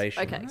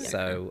 pre-Federation. yes. Okay, yeah.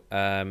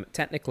 So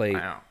technically,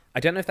 Wow. I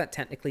don't know if that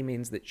technically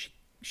means that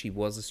she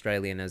was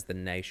Australian as the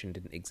nation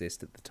didn't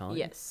exist at the time.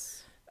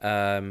 Yes.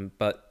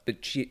 But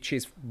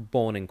she's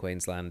born in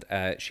Queensland.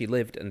 She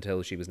lived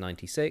until she was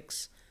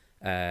 96,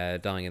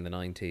 dying in the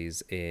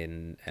 90s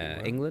in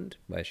England,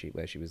 where she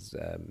was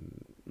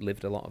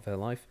lived a lot of her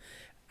life.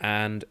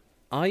 And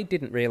I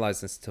didn't realise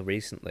this until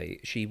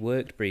recently. She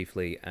worked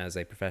briefly as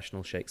a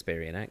professional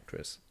Shakespearean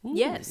actress. Ooh.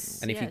 Yes.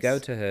 And if you go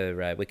to her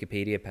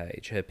Wikipedia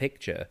page, her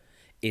picture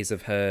is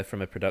of her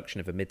from a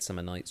production of A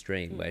Midsummer Night's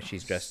Dream, where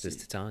she's dressed as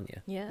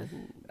Titania. Yeah.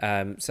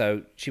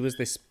 So she was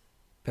this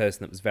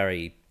person that was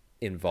very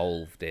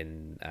involved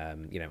in,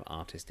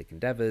 artistic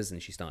endeavours,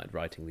 and she started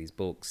writing these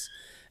books.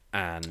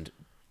 And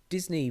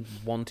Disney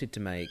wanted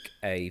to make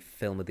a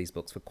film of these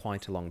books for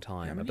quite a long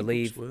time. How many I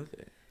believe books were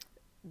there?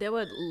 There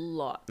were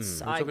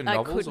lots. Are we talking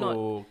novels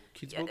or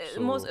kids' books?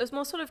 It was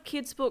more sort of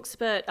kids' books,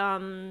 but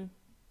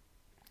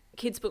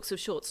kids' books of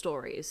short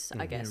stories,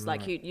 I guess.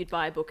 Like you'd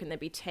buy a book and there'd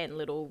be 10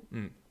 little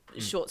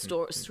short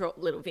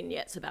little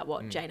vignettes about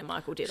what Jane and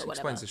Michael did or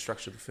whatever. Explains the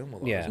structure of the film a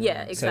lot. Yeah.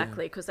 Yeah,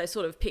 exactly, because they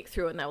sort of pick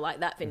through and they were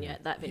like, that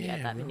vignette, that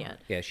vignette, that vignette.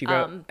 Yeah, she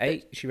wrote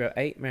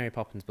eight Mary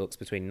Poppins books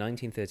between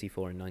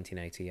 1934 and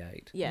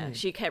 1988. Yeah,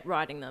 she kept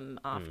writing them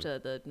after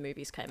the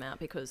movies came out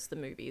because the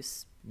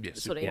movies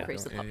sort of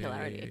increase the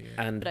popularity.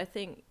 And but I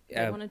think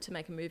they wanted to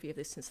make a movie of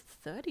this since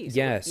the 30s.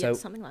 Yeah, so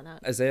something like that.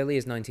 As early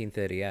as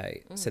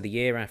 1938, so the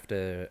year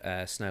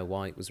after Snow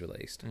White was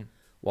released,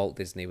 Walt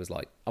Disney was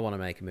like, I want to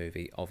make a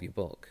movie of your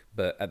book.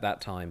 But at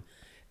that time,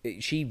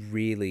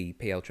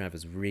 P.L.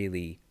 Travers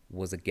really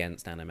was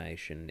against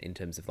animation in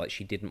terms of, like,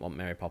 she didn't want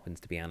Mary Poppins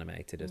to be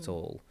animated at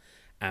all.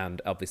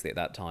 And obviously at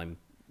that time,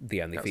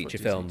 the only feature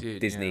film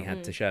Disney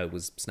had to show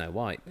was Snow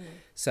White.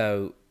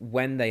 So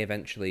when they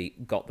eventually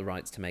got the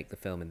rights to make the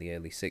film in the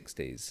early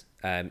 60s,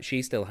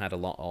 she still had a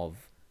lot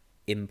of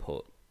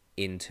input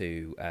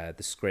into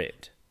the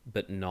script,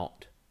 but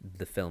not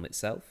the film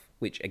itself,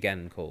 which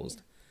again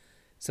caused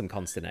some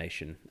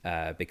consternation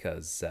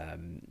because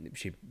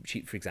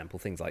she, for example,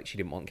 things like she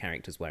didn't want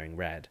characters wearing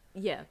red.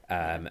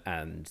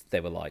 And they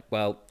were like,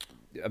 well,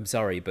 I'm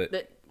sorry, but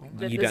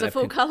there's a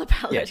full colour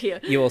palette here.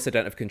 You also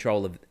don't have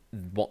control of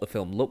what the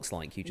film looks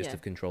like. You just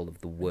have control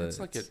of the words.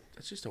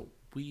 It's just a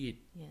weird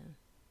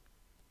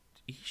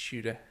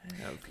issue to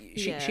have.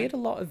 She had a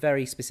lot of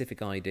very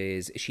specific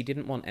ideas. She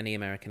didn't want any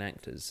American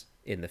actors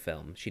in the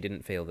film. She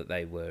didn't feel that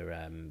they were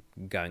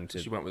going to...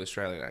 She went with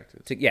Australian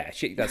actors.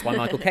 That's why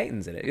Michael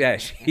Caton's in it. Yeah,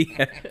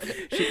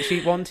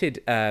 she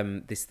wanted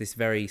this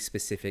very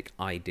specific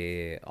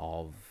idea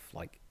of,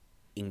 like,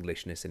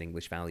 Englishness and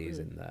English values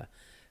in there.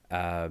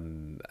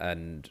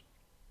 And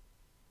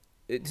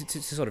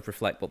to sort of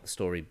reflect what the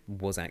story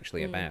was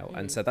actually about.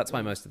 And so that's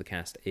why most of the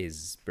cast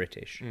is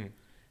British.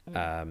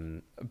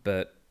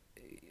 But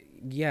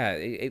yeah,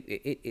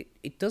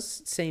 it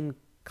does seem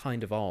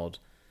kind of odd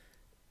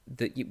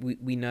that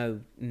we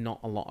know not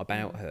a lot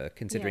about her,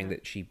 considering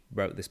that she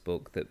wrote this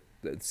book,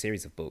 a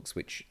series of books,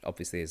 which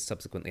obviously has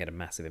subsequently had a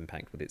massive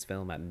impact with its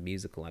film and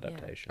musical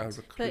adaptations.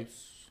 But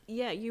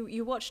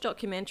you watch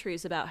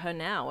documentaries about her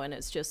now, and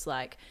it's just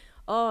like,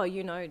 oh,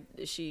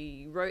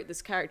 she wrote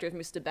this character of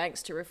Mr.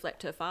 Banks to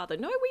reflect her father.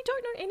 No, we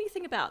don't know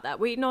anything about that.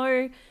 We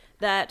know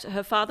that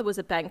her father was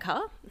a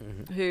banker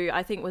who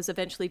I think was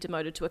eventually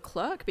demoted to a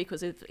clerk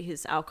because of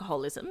his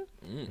alcoholism.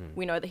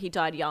 We know that he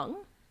died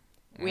young.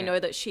 We know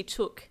that she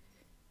took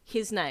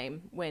his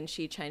name when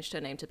she changed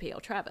her name to P.L.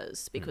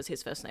 Travers because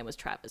his first name was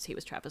Travers. He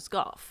was Travers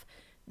Goff.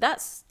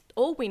 That's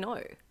all we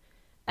know.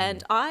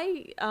 And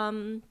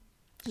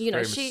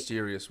very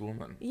mysterious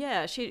woman.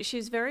 Yeah,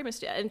 she's very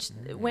mysterious.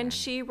 And when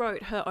she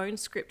wrote her own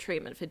script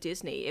treatment for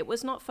Disney, it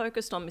was not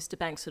focused on Mr.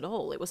 Banks at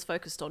all. It was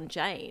focused on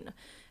Jane.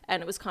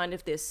 And it was kind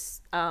of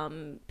this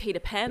Peter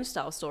Pan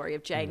style story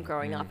of Jane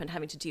growing up and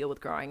having to deal with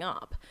growing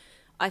up.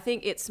 I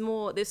think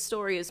this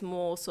story is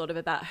more sort of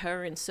about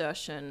her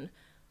insertion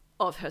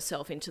of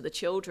herself into the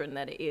children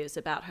than it is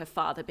about her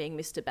father being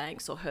Mr.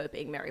 Banks or her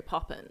being Mary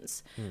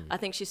Poppins. I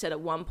think she said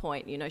at one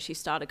point, she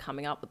started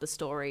coming up with the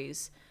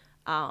stories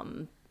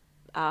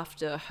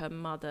after her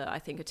mother, I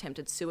think,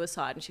 attempted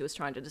suicide, and she was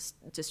trying to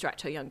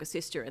distract her younger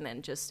sister, and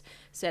then just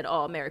said,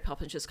 oh, Mary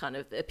Poppins just kind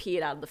of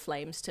appeared out of the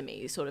flames to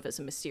me, sort of as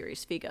a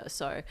mysterious figure.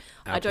 So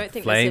I don't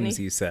think flames, there's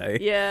any... you say?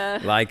 Yeah.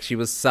 Like she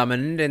was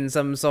summoned in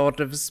some sort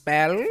of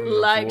spell?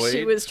 Like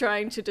she was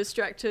trying to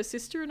distract her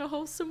sister in a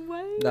wholesome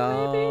way,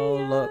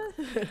 maybe? Look.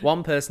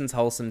 One person's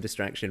wholesome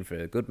distraction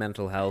for good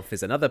mental health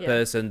is another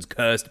person's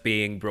cursed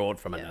being brought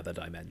from another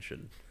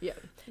dimension. Yeah.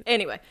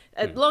 Anyway,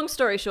 long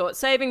story short,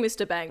 Saving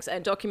Mr. Banks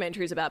and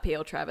documentaries about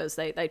P.L. Travers,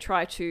 they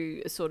try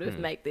to sort of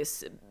make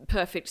this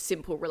perfect,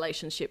 simple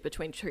relationship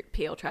between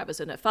P.L. Travers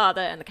and her father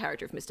and the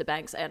character of Mr.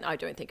 Banks, and I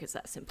don't think it's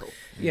that simple.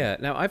 Yeah.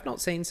 Now, I've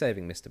not seen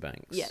Saving Mr.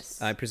 Banks.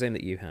 Yes. I presume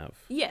that you have.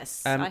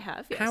 Yes, I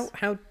have, yes.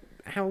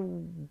 How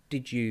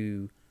did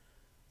you...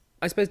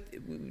 I suppose,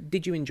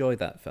 did you enjoy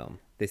that film?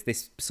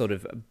 This sort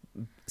of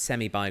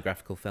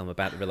semi-biographical film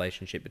about the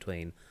relationship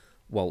between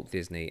Walt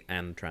Disney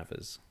and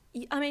Travers?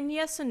 I mean,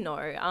 yes and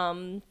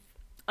no.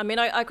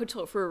 I could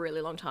talk for a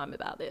really long time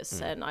about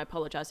this, and I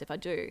apologize if I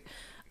do.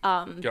 Go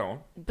on.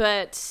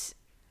 But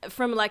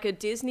from like a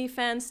Disney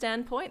fan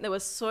standpoint, there were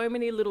so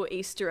many little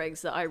Easter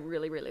eggs that I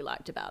really, really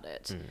liked about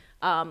it.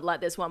 Like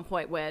there's one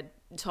point where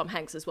Tom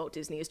Hanks as Walt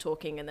Disney is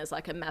talking, and there's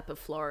like a map of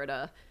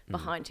Florida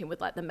behind him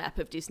with like the map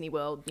of Disney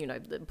World,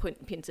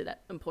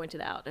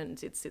 pointed out,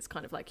 and it's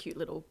kind of like cute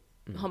little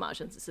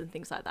homages and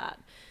things like that.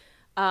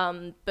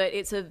 But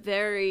it's a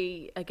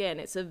very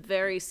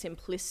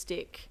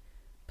simplistic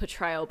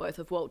portrayal both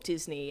of Walt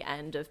Disney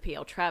and of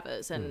P.L.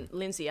 Travers, and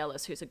Lindsay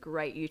Ellis, who's a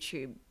great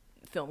YouTube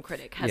film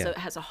critic,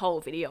 has a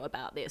whole video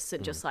about this,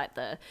 and just like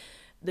the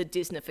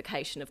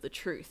Disneyfication of the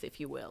truth, if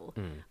you will.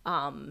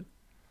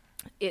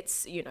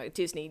 It's,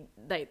 Disney,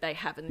 they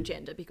have an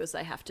agenda because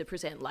they have to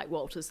present like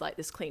Walt as like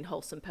this clean,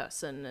 wholesome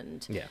person,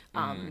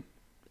 and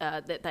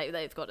that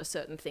they've got a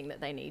certain thing that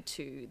they need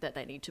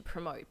to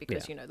promote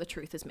because the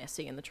truth is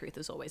messy, and the truth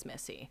is always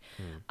messy.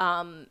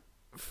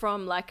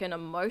 From like an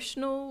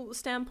emotional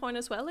standpoint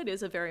as well, it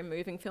is a very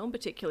moving film,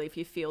 particularly if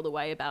you feel the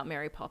way about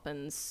Mary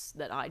Poppins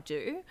that I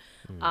do.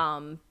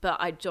 But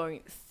I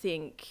don't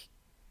think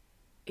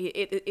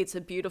it's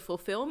a beautiful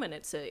film, and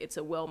it's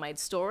a well-made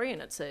story,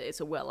 and it's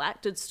a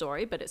well-acted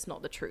story, but it's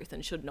not the truth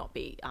and should not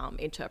be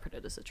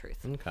interpreted as the truth.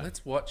 Okay.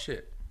 Let's watch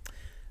it.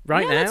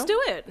 Right now? Let's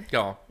do it.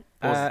 Go on.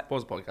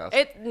 Pause the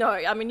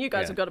podcast. You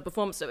guys have got a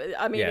performance of it.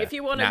 I mean, Yeah. if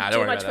you want to Nah, don't do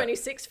worry my about that.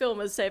 26th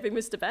film as Saving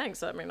Mr.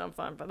 Banks, I mean, I'm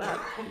fine for that.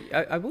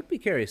 I would be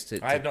curious to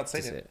I have not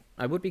to seen see it.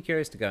 I would be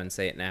curious to go and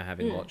see it now,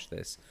 having watched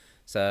this.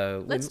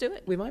 So Let's do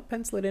it. We might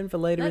pencil it in for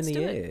later Let's in the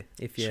do it. year.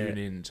 If you Tune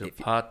in to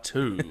part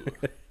 2.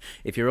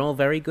 if you're all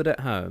very good at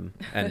home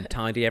and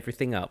tidy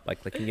everything up by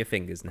clicking your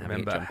fingers and having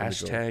Remember, it jump in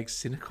the drawer. hashtag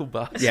cynical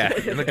bus Yeah.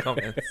 in the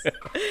comments.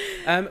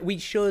 We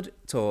should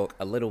talk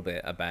a little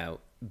bit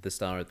about the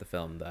star of the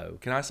film, though.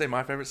 Can I say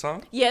my favourite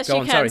song? Yes, Go you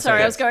on, can.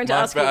 sorry. I was going to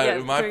ask you. Yeah,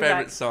 my bring back.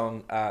 favourite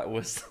song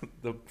was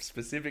the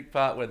specific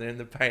part when they're in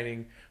the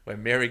painting where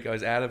Mary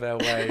goes out of her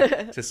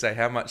way to say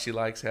how much she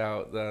likes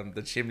how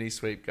the chimney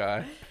sweep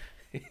guy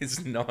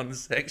is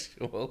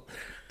non-sexual,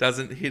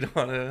 doesn't hit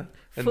on her.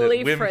 And Fully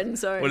that women-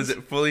 friend-zoned. What is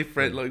it? Fully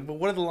friend. Like, but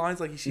what are the lines?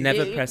 Like she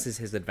Never Yeah. presses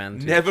his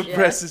advantage. never Yeah.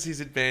 presses his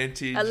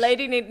advantage. A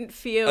lady needn't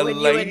feel A when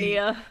you were lady-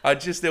 near.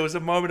 there was a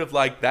moment of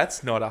like,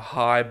 that's not a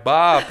high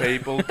bar,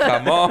 people.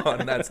 Come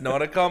on, that's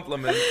not a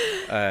compliment.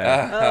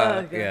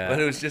 God. Yeah. But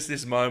it was just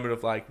this moment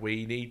of like,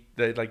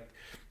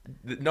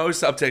 no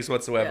subtext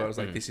whatsoever. Yeah. I was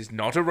like, this is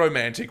not a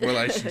romantic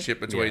relationship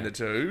between Yeah. the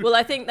two. Well,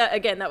 I think that,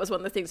 again, that was one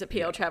of the things that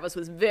P.L. Travers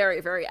was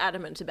very, very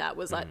adamant about,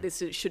 was like,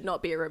 this should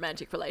not be a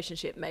romantic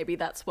relationship. Maybe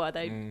that's why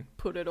they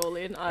put it all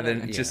in. I and don't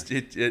then know. just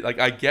it like,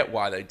 I get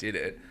why they did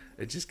it.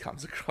 It just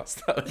comes across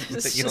though. It's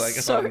You're just like,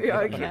 so oh, no.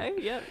 okay,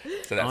 yeah.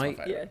 So that's my I-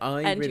 favorite. Yeah.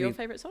 I And really- your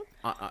favourite song?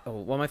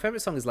 Well, my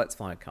favourite song is "Let's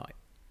Fly a Kite."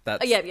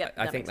 That's, yeah, I that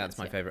think makes that's sense,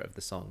 my yeah. favourite of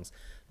the songs.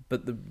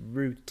 But the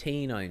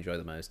routine I enjoy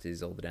the most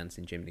is all the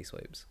dancing chimney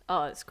sweeps.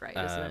 Oh, it's great,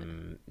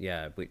 isn't it?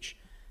 Yeah, which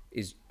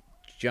is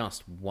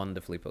just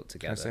wonderfully put Can I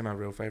together. say my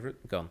real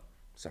favorite? Go on.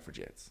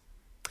 Suffragettes.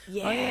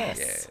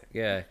 Yes.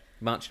 Yeah,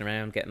 marching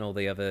around, getting all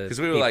the other Because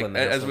we were people like, in the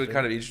as we household were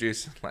kind of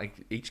introduced,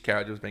 like each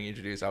character was being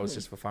introduced, I was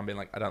just for fun being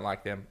like, I don't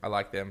like them, I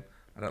like them,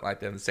 I don't like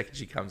them. The second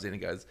she comes in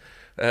and goes,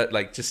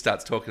 just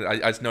starts talking, I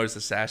just noticed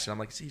the sash and I'm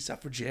like, is he a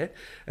suffragette?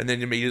 And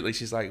then immediately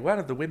she's like, one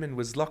of the women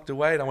was locked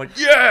away. And I went,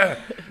 yeah,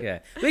 Yeah,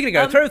 we're gonna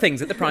go throw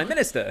things at the Prime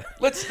Minister.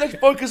 let's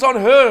focus on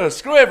her.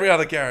 Screw every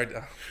other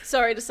character.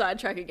 Sorry to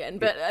sidetrack again,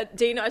 but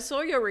Dean, I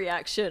saw your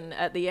reaction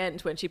at the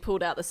end when she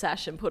pulled out the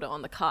sash and put it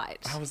on the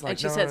kite. I was like, and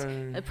she says,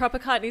 no. a proper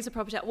kite needs a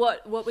proper tail.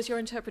 What was your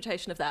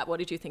interpretation of that? What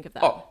did you think of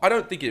that? Oh, I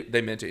don't think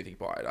they meant anything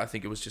by it. I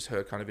think it was just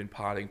her kind of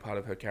imparting part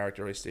of her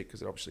characteristic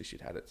because obviously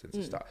she'd had it since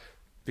the start.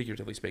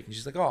 Figuratively speaking,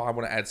 she's like, oh, I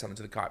want to add something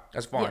to the kite.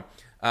 That's fine.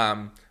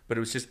 But it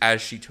was just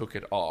as she took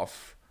it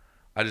off,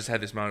 I just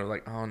had this moment of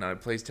like, oh no,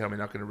 please tell me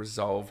not going to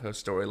resolve her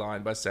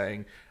storyline by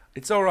saying,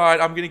 it's all right,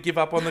 I'm going to give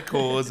up on the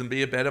cause and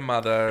be a better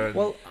mother. And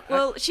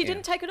Well, she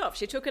didn't take it off.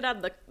 She took it out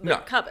of the No.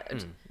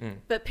 cupboard.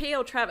 But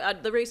P.L. Travers,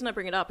 the reason I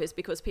bring it up is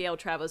because P.L.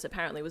 Travers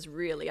apparently was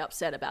really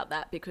upset about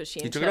that because she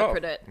took it off.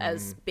 interpreted it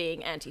as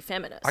being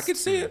anti-feminist. I could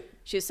see it.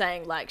 She's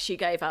saying like she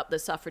gave up the I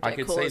suffragette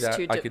could see cause that.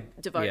 to I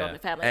could- devote yeah. on the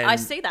family. And I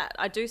see that.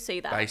 I do see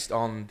that. Based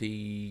on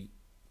the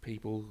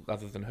people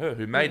other than her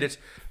who made it,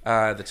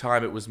 the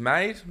time it was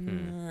made,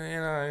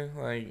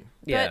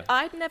 Yeah, But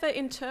I'd never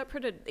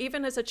interpreted,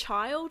 even as a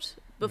child,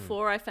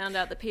 before I found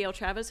out that P.L.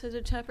 Travers had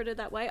interpreted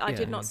that way. I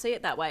did not see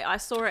it that way. I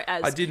saw it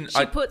as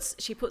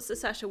she puts the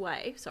sash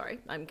away. Sorry,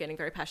 I'm getting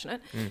very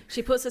passionate.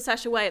 She puts the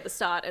sash away at the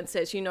start and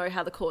says, "You know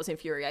how the cause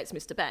infuriates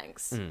Mr.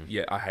 Banks."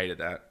 yeah, I hated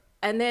that.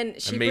 And then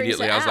she Immediately,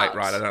 brings it I was out. like,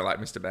 right, I don't like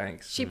Mr.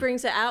 Banks. She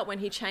brings it out when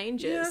he Yeah, I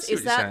changes. see Is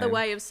what you're that the saying.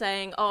 way of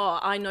saying, "Oh,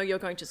 I know you're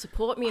going to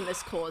support me in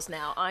this cause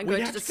now. I'm We going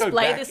to have to go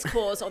display back. this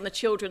cause on the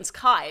children's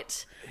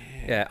kite."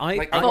 yeah. I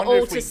For wonder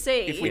all if to we, see.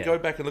 If we Yeah. go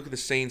back and look at the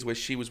scenes where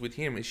she was with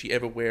him, is she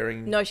ever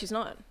wearing? No, she's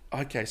not.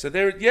 Okay, so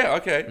there. Yeah,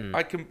 okay.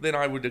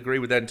 I would agree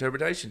with that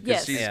interpretation because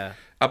Yes. she's Yeah.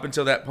 up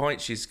until that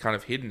point she's kind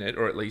of hidden it,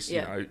 or at least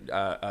Yeah.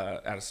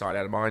 out of sight,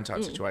 out of mind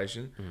type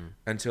situation.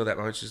 Until that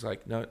moment, she's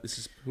like, no, this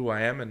is who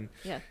I am, and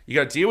Yeah. you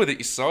got to deal with it,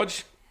 you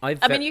sodge. I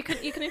mean, you can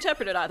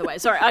interpret it either way.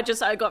 Sorry, I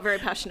got very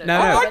passionate. No,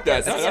 I no. like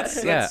that. No,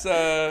 Yeah.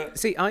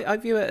 that's See, I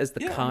view it as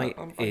the Yeah, kite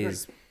I agree.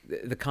 is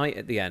the kite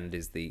at the end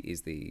is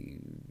the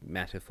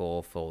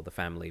metaphor for the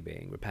family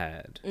being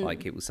repaired.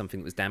 Like it was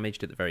something that was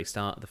damaged at the very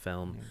start of the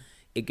film.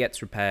 It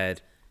gets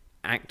repaired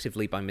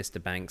actively by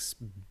Mr. Banks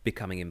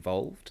becoming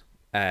involved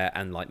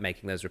and like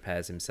making those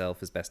repairs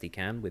himself as best he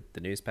can with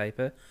the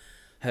newspaper.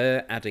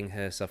 Her adding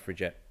her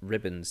suffragette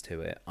ribbons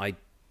to it,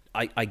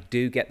 I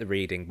do get the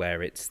reading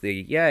where it's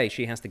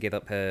she has to give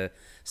up her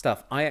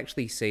stuff. I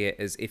actually see it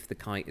as if the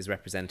kite is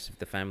representative of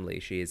the family.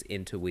 She is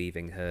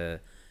interweaving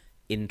her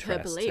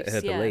interest,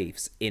 her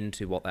beliefs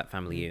into what that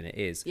family unit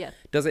is. Yeah.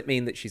 Does it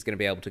mean that she's going to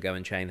be able to go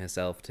and chain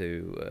herself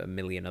to a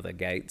million other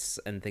gates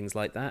and things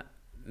like that?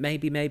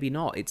 Maybe, maybe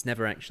not. It's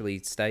never actually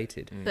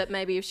stated. But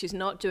maybe if she's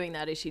not doing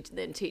that, is she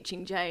then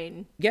teaching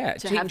Jane? Yeah, to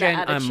teaching have Jane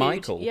that and attitude?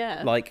 Michael.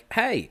 Yeah. Like,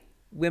 hey,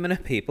 women are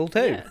people too.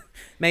 Yeah.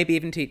 Maybe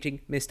even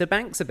teaching Mr.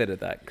 Banks a bit of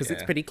that because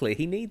it's Yeah. pretty clear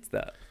he needs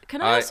that.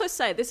 Can I also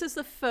say this is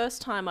the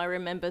first time I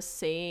remember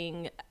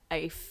seeing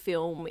a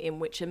film in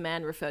which a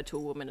man referred to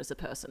a woman as a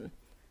person.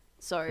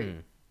 So,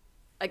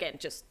 again,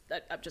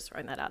 I'm just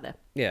throwing that out there.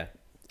 Yeah.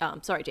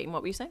 Sorry, Dean,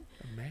 what were you saying?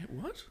 Man,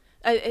 what?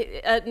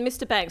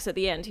 Mr. Banks at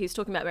the end, he's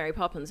talking about Mary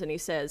Poppins, and he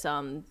says,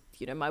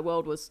 my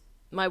world was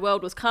My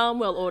world was calm,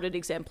 well-ordered,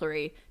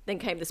 exemplary. Then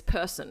came this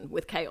person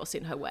with chaos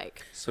in her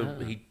wake. So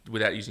he,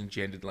 without using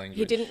gendered language.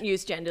 He didn't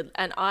use gender.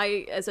 And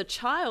I, as a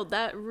child,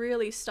 that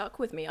really stuck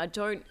with me. I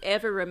don't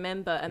ever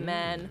remember a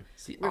man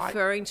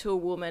referring to a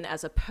woman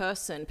as a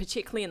person,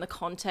 particularly in the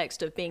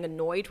context of being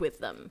annoyed with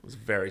them. It was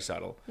very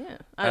subtle. Yeah,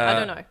 I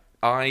don't know.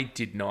 I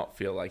did not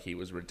feel like he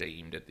was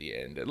redeemed at the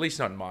end, at least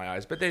not in my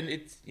eyes. But then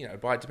it's,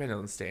 depending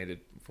on the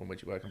standard from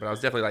which you work on. But I was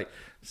definitely like,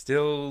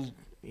 still,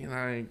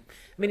 a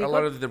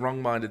lot of the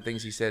wrong-minded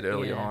things he said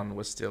early on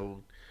was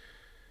still,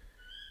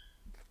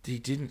 he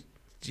didn't,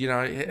 he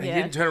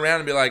didn't turn around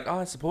and be like, oh,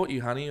 I support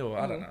you, honey, or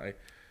I don't know.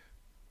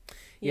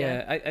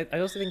 Yeah, I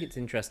also think it's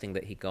interesting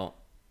that he got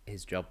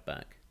his job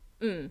back.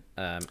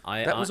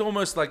 That was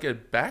almost like a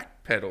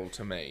backpedal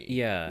to me.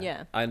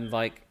 Yeah. And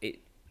like it,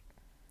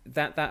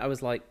 that I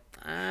was like,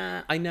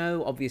 I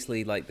know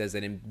obviously like there's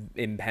an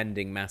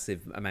impending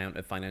massive amount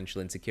of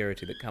financial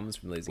insecurity that comes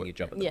from losing your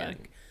job at the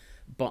bank.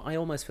 But I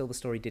almost feel the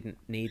story didn't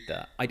need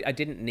that. I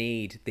didn't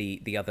need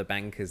the other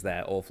bankers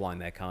there all flying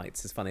their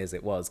kites, as funny as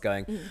it was,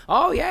 going,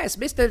 oh yes,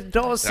 Mr.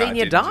 Dawes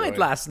Sr. died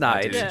last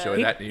night. I did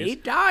enjoy that news. He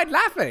died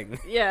laughing.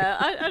 Yeah,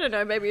 I don't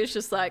know, maybe it's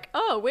just like,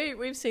 oh,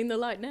 we've seen the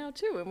light now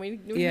too, and we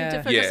need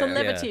to focus on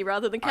levity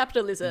rather than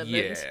capitalism.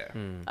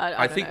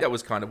 I think that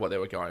was kind of what they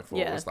were going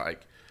for, was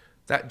like,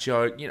 that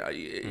joke,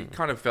 it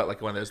kind of felt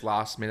like one of those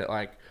last minute,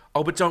 like,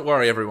 oh, but don't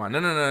worry, everyone. No,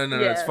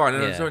 it's fine.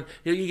 No, it's fine.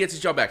 He gets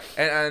his job back.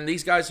 And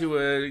these guys who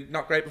were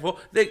not great before,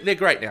 they're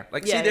great now.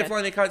 Like, see, they're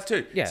flying their kites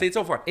too. Yeah. See, it's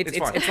all fine. It's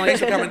fine. It's like, thanks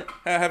for coming.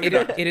 Have a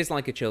good night. It is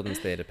like a children's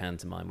theatre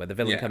pantomime where the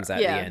villain comes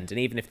out at the end, and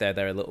even if they're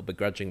there a little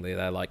begrudgingly,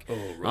 they're like,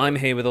 I'm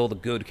here with all the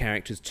good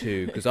characters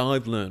too, because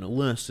I've learned a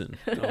lesson.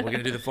 We're going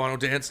to do the final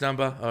dance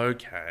number?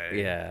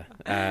 Okay.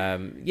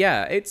 Yeah.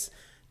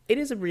 It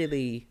is a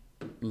really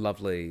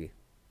lovely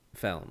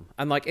film,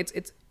 and like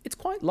it's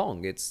quite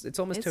long. It's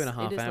almost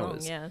 2.5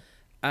 hours.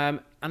 Long,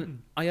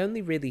 and I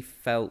only really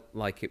felt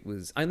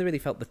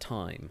the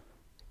time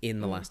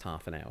in the last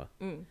half an hour.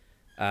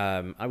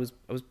 I was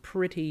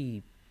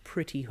pretty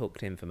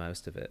hooked in for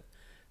most of it.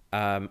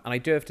 And I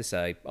do have to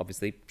say,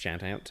 obviously,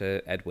 shout out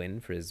to Ed Wynn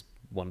for his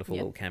wonderful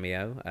little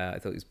cameo. I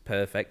thought he was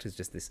perfect as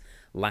just this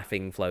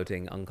laughing,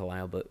 floating Uncle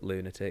Albert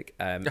lunatic.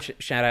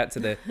 Shout out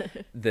to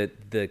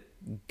the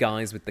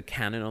guys with the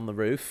cannon on the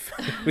roof.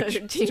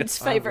 Dean's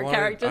favourite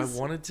characters. I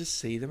wanted to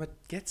see them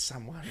get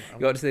someone. You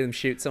got to see them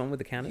shoot someone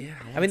with a cannon? Yeah.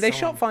 I mean, they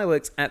shot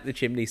fireworks at the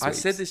chimney sweeps. I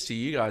said this to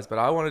you guys, but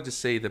I wanted to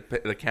see the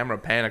camera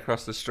pan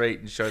across the street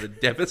and show the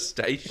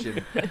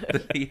devastation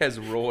that he has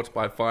wrought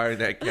by firing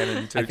that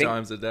cannon two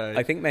times a day.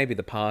 I think maybe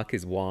the park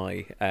is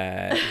why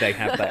they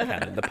have that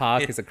cannon. The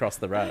park is across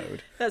the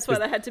road. That's why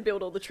they had to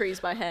build all the trees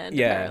by hand.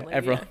 Yeah, apparently.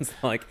 everyone's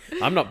like,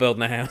 I'm not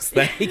building a house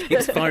there. He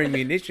keeps firing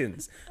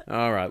munitions.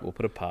 All right, we'll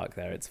put a park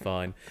there. It's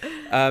fine.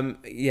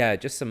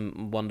 Just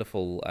some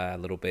wonderful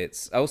little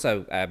bits.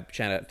 Also,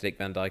 shout out to Dick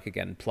Van Dyke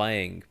again,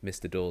 playing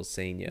Mr. Dawes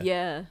Sr.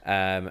 Yeah.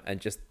 And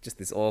just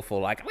this awful,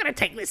 like, I'm going to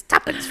take this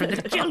tuppence from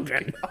the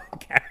children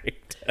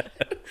character.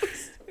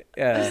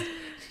 Yeah.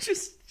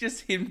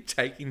 Just him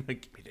taking the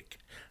gimmick.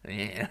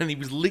 And he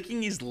was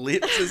licking his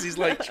lips as he's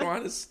like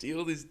trying to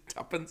steal this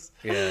tuppence.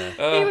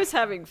 Yeah. He was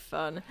having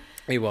fun.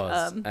 He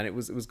was, and it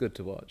was good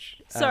to watch.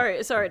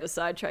 Sorry to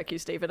sidetrack you,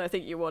 Stephen. I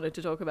think you wanted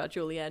to talk about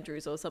Julie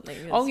Andrews or something.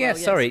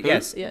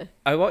 Yes. Yeah.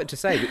 I wanted to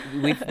say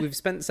we've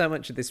spent so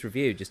much of this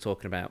review just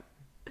talking about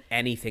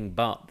anything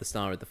but the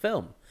star of the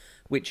film,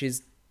 which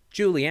is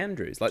Julie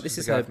Andrews. Like this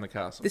is her from the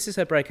castle. This is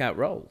her breakout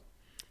role.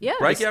 Yeah.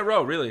 Breakout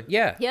role, really?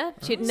 Yeah. Yeah,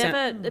 she'd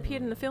never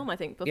appeared in a film, I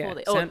think, before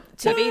Yeah. or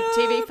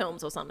TV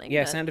films or something.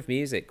 Yeah, Sound of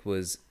Music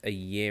was a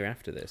year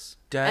after this.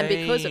 And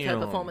because of her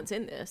performance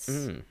in this.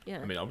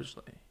 Yeah. I mean,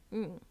 obviously.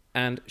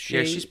 And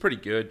she's pretty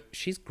good.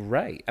 She's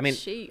great. I mean,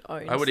 she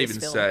owns I would this even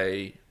film.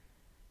 say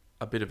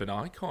a bit of an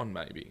icon,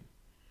 maybe.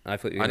 I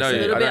thought you were I going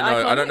know. to say...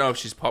 I don't know if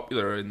she's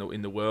popular in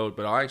the world,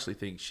 but I actually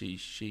think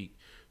she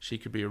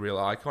could be a real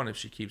icon if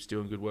she keeps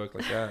doing good work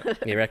like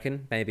that. You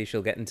reckon? Maybe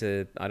she'll get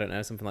into, I don't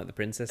know, something like The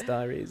Princess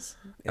Diaries?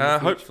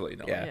 Hopefully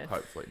not. Yeah.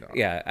 Hopefully not.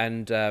 Yeah,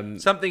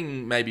 and...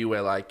 something maybe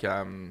where like,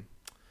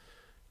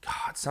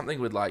 something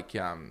with like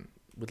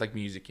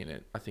music in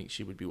it. I think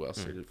she would be well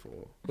suited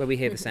for. Where we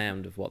hear the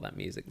sound of what that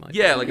music might be.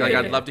 Yeah, like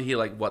I'd love to hear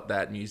like what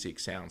that music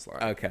sounds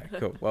like. Okay,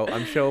 cool. Well,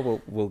 I'm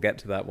sure we'll get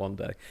to that one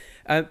day.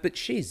 But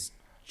she's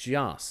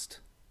just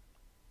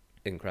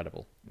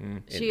incredible.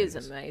 She is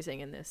amazing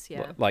in this,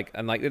 yeah. Like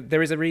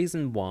there is a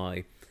reason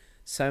why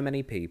so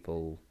many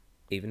people,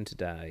 even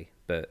today,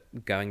 but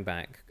going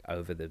back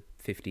over the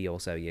 50 or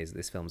so years that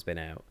this film's been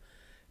out,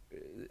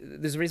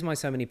 there's a reason why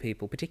so many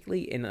people,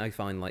 particularly in, I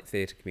find, like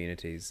theatre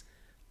communities,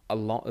 a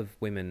lot of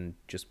women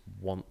just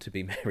want to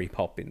be Mary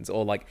Poppins,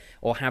 or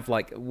have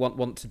like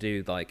want to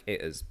do like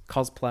it as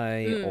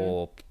cosplay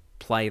or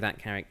play that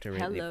character.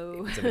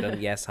 Hello. If it's ever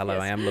done. Yes, hello.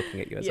 Yes. I am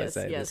looking at you as I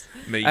say this.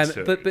 Me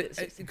too. But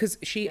because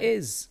she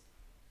is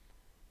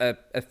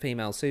a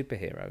female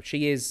superhero,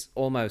 she is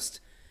almost.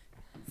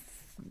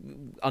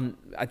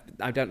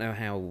 I don't know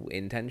how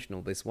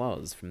intentional this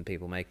was from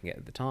people making it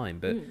at the time,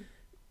 but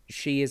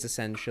she is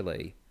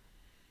essentially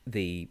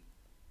the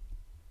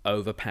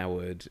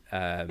overpowered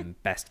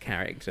best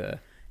character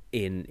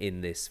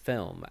in this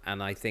film.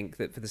 And I think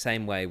that for the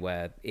same way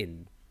where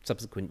in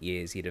subsequent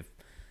years he'd have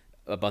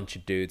a bunch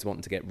of dudes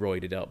wanting to get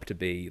roided up to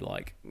be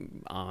like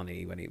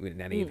Arnie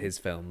in any of his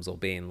films, or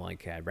being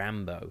like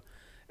Rambo,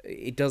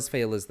 it does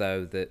feel as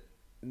though that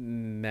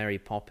Mary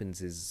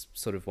Poppins is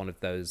sort of one of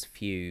those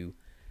few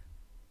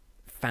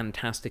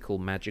fantastical,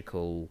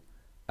 magical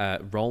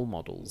role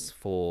models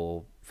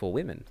for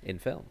women in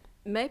film.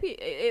 Maybe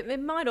it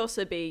might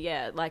also be,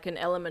 like an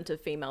element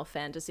of female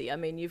fantasy. I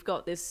mean, you've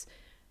got this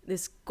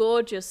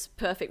gorgeous,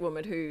 perfect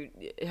woman who,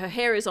 her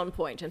hair is on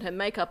point and her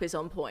makeup is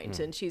on point,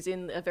 and she's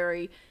in a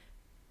very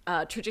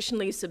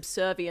traditionally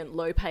subservient,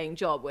 low-paying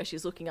job where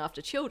she's looking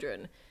after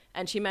children,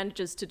 and she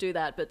manages to do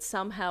that, but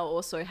somehow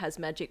also has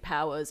magic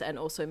powers and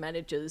also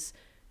manages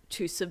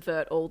to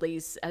subvert all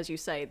these, as you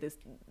say, the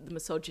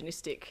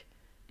misogynistic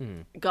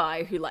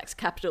guy who likes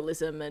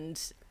capitalism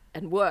and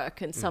work,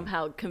 and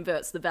somehow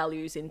converts the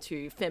values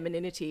into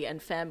femininity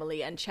and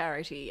family and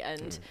charity,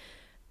 and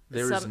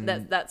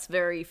that's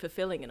very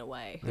fulfilling in a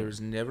way. There is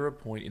never a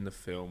point in the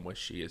film where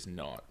she is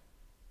not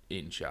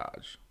in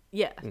charge.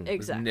 Yeah, exactly.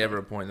 There's never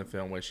a point in the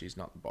film where she's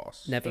not the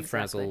boss. Never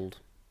frazzled.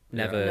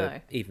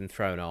 Never even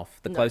thrown off.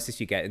 The No. closest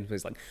you get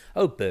is like,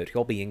 "Oh, Bert,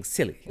 you're being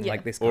silly,"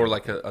 like this, Or kind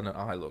like an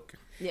eye look.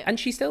 Yeah. And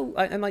she still,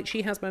 and like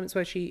she has moments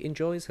where she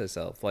enjoys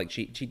herself, like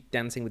she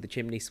dancing with the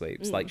chimney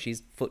sweeps, like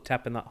she's foot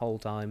tapping that whole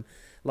time.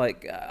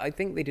 Like I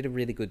think they did a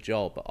really good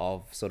job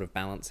of sort of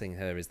balancing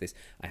her as this,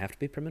 I have to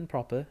be prim and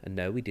proper, and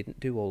no, we didn't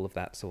do all of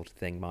that sort of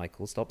thing,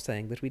 Michael, stop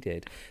saying that we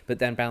did. But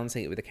then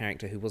balancing it with a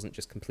character who wasn't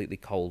just completely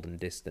cold and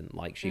distant,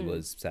 like she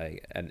was, say,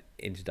 an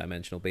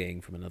interdimensional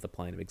being from another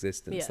plane of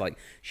existence. Yeah. Like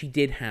she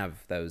did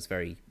have those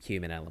very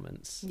human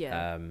elements,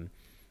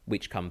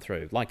 which come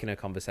through, like in her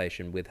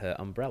conversation with her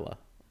umbrella.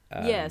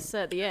 Yes,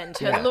 at the end,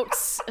 her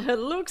looks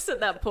at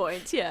that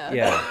point, yeah.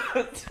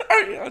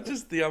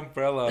 Just the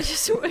umbrella.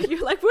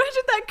 You're like, where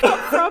did that come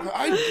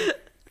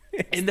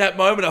from? In that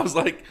moment, I was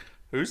like,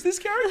 who's this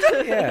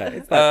character? Yeah,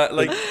 it's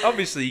like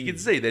obviously you can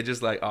see they're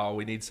just like, oh,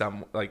 we need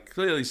some, like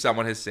clearly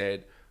someone has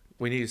said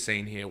we need a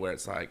scene here where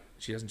it's like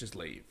she doesn't just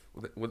leave,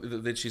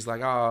 that she's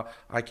like, oh,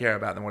 I care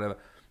about them, whatever.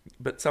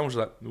 But someone's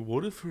like,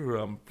 what if her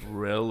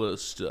umbrella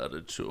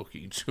started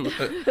talking to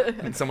her?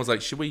 And someone's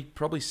like, should we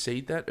probably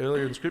seed that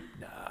earlier in the script?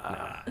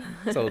 Nah,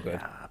 it's all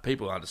good.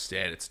 people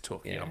understand it's a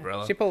talking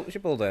umbrella. She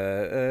pulled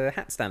a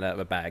hat stand out of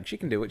a bag. She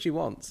can do what she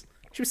wants.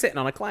 She was sitting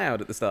on a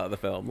cloud at the start of the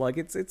film. Like,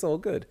 it's all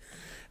good.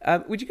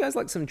 Would you guys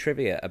like some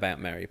trivia about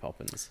Mary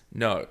Poppins?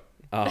 No.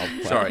 Oh,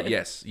 well, Sorry,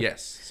 yes,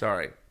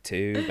 sorry.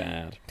 too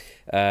bad.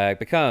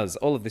 Because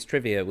all of this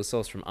trivia was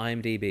sourced from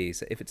IMDb,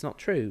 so if it's not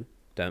true,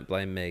 don't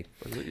blame me.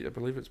 I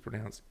believe it's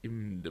pronounced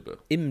IMDb.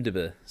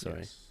 IMDb,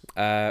 sorry.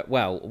 Yes.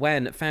 Well,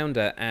 when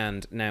founder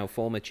and now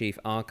former chief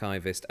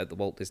archivist at the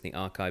Walt Disney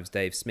Archives,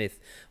 Dave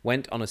Smith,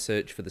 went on a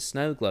search for the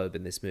snow globe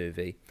in this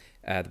movie,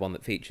 the one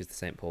that features the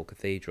St. Paul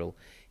Cathedral,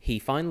 he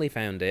finally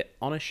found it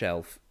on a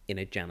shelf in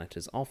a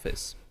janitor's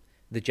office.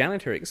 The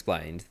janitor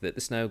explained that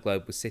the snow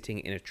globe was sitting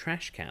in a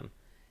trash can,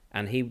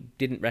 and he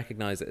didn't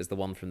recognise it as the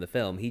one from the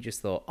film. He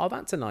just thought, oh,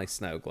 that's a nice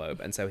snow globe,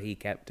 and so he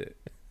kept it.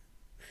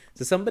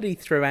 So somebody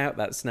threw out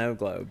that snow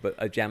globe, but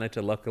a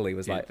janitor luckily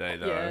was like,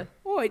 Did they, though? Yeah.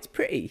 oh, it's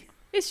pretty.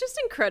 It's just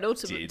incredible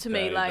to me.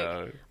 they, Like,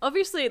 though?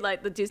 obviously,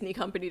 like the Disney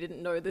company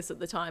didn't know this at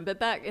the time, but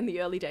back in the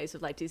early days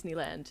of like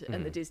Disneyland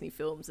and the Disney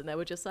films, and they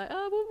were just like,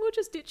 oh, we'll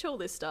just ditch all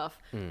this stuff.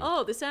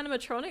 Oh, this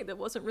animatronic that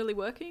wasn't really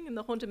working in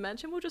the Haunted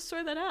Mansion, we'll just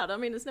throw that out. I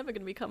mean, it's never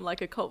going to become like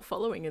a cult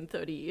following in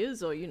 30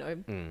 years, or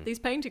these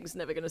paintings are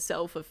never going to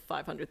sell for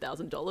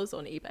 $500,000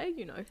 on eBay.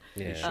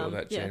 Yeah. You sure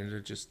that yeah.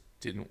 janitor just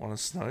didn't want a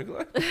snow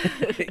globe?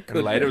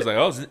 And later it was like,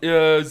 I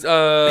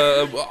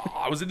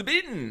was in the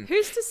bin.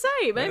 Who's to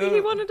say? Maybe he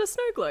wanted a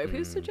snow globe.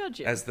 Who's to judge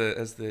him? As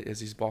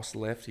his boss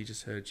left, he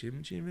just heard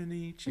Jim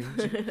Jiminy, Jim.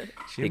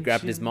 He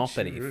grabbed his mop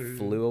and he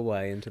flew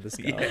away into the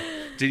sky. Yeah.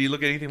 Did he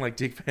look anything like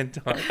Dick Van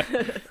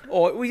Dyke?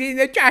 Oh, it was in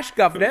the trash,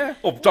 governor.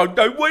 Oh, don't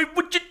know what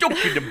you're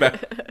talking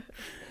about.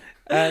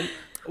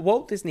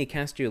 Walt Disney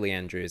cast Julie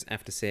Andrews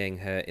after seeing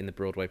her in the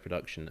Broadway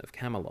production of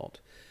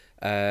Camelot.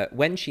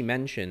 When she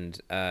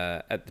mentioned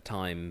at the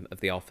time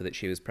of the offer that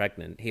she was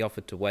pregnant, he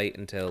offered to wait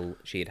until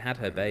she had had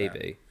her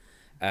baby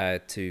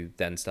to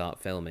then start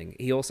filming.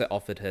 He also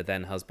offered her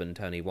then husband,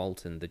 Tony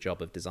Walton, the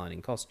job of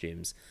designing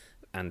costumes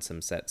and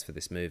some sets for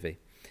this movie.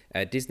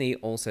 Disney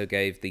also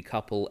gave the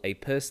couple a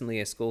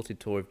personally escorted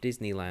tour of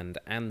Disneyland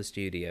and the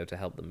studio to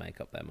help them make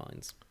up their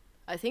minds.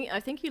 I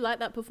think you like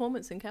that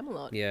performance in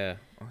Camelot. Yeah.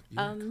 Oh,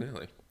 yeah,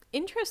 clearly.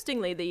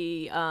 Interestingly,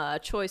 the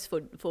choice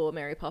for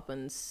Mary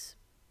Poppins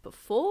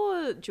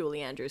before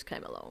Julie Andrews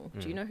came along,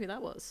 do you know who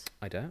that was?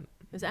 I don't.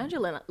 It was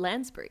Angela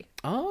Lansbury.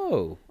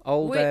 Oh,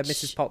 old Which-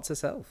 Mrs. Potts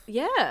herself.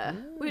 Yeah,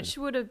 which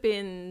would have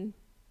been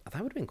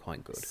That would have been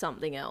quite good.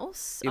 something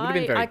else. It would have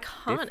been very I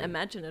can't different.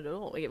 imagine it at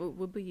all. It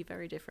would be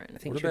very different. I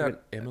think What she would've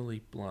about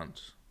Emily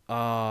Blunt? been-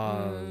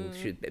 Oh,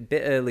 a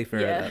bit early for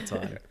her Yeah. at that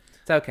time.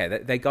 It's okay.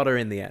 They got her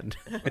in the end.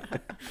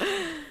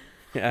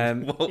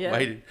 Walt Yeah.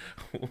 waited.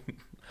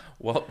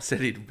 Walt said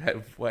he'd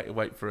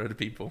wait for her to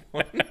be born.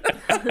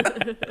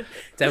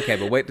 It's okay,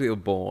 but wait till you're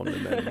born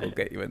and then we'll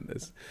get you in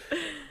this.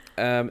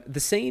 The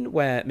scene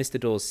where Mr.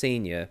 Dawes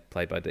Sr.,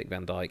 played by Dick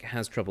Van Dyke,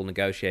 has trouble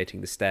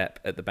negotiating the step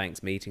at the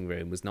bank's meeting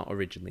room was not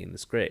originally in the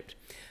script.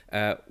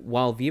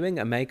 While viewing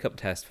a makeup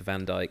test for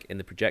Van Dyke in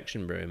the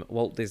projection room,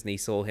 Walt Disney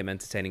saw him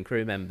entertaining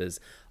crew members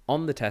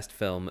on the test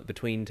film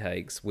between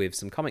takes with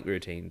some comic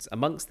routines,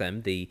 amongst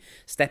them the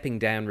stepping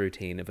down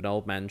routine of an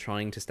old man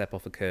trying to step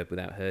off a curb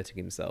without hurting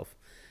himself.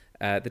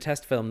 The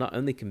test film not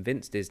only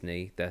convinced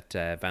Disney that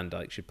Van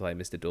Dyke should play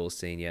Mr. Dawes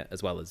Sr.,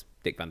 as well as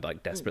Dick Van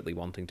Dyke desperately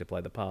wanting to play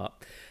the part,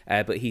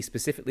 but he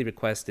specifically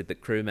requested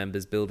that crew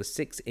members build a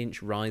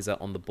 6-inch riser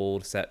on the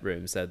board set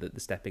room so that the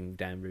stepping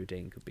down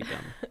routine could be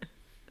done.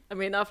 I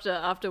mean,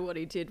 after what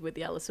he did with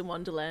the Alice in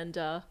Wonderland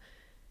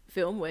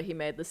film, where he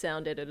made the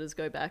sound editors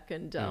go back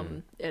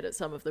and edit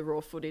some of the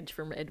raw footage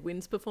from Ed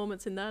Wynn's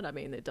performance in that, I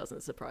mean, it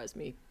doesn't surprise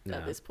me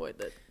at this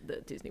point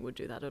that Disney would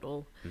do that at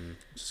all.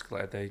 Just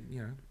glad they,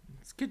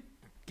 it's good.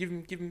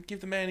 Give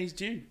the man his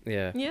due.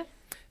 Yeah. Yeah.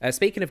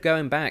 Speaking of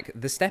going back,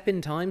 the step in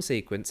time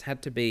sequence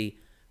had to be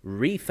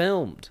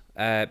refilmed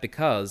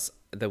because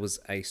there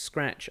was a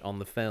scratch on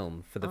the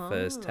film for the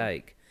first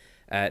take.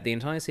 The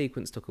entire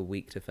sequence took a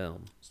week to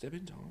film. Step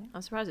in time.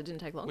 I'm surprised it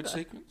didn't take longer. Which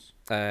sequence?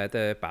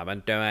 The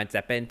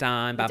step in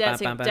time,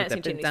 dancing step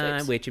in chimney time.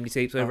 sweeps. We're chimney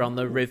sweeps. We're on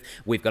the roof.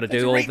 We've got to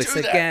do all this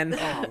again.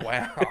 Oh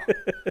wow!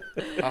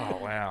 Oh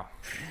wow!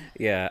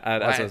 Yeah,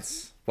 and as I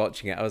was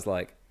watching it, I was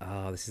like,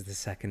 "Oh, this is the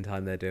second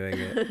time they're doing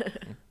it.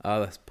 Oh,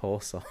 that's poor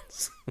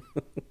sods."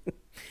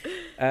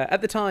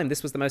 At the time,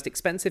 this was the most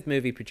expensive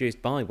movie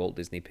produced by Walt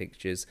Disney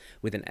Pictures,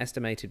 with an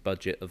estimated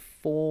budget of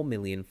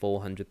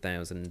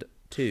 $4,400,000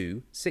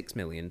 to $6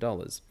 million.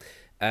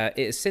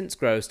 It has since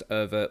grossed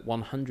over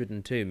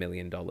 $102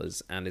 million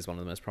and is one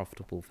of the most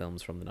profitable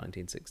films from the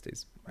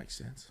 1960s. Makes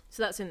sense.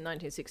 So that's in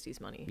 1960s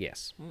money.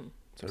 Yes.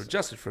 So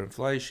adjusted for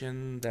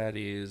inflation, that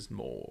is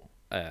more.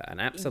 An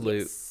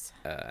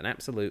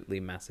absolutely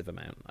massive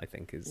amount, I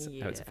think, is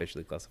how it's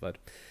officially classified.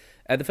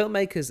 The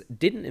filmmakers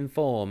didn't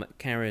inform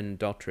Karen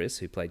Dotrice,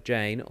 who played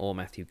Jane, or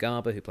Matthew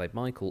Garber, who played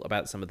Michael,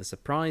 about some of the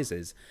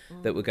surprises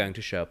that were going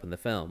to show up in the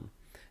film.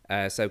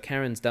 So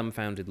Karen's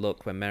dumbfounded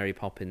look when Mary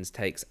Poppins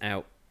takes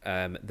out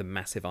the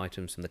massive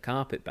items from the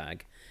carpet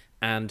bag,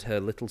 and her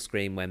little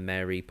scream when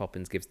Mary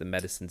Poppins gives them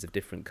medicines of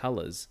different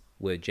colours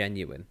were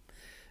genuine.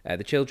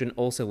 The children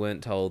also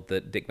weren't told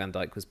that Dick Van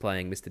Dyke was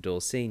playing Mr.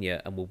 Dawes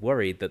Sr. and were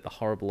worried that the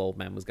horrible old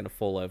man was going to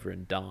fall over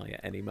and die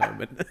at any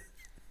moment.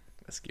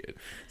 That's good.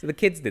 So the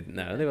kids didn't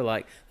know. They were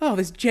like, "Oh,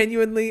 this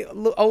genuinely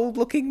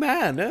old-looking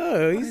man.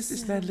 Oh, Why is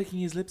this man licking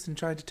his lips and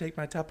trying to take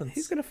my tuppence?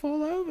 He's going to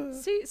fall over."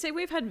 See,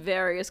 we've had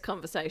various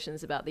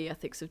conversations about the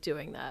ethics of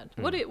doing that.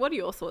 What are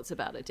your thoughts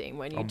about it, Dean,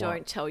 when you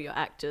don't tell your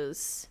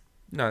actors...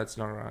 No, that's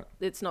not right.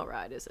 It's not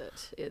right, is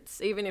it?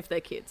 It's even if they're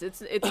kids,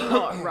 it's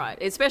not right,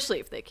 especially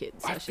if they're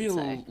kids. I should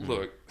say.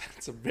 Look,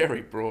 it's a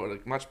very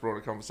much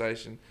broader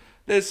conversation.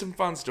 There's some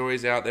fun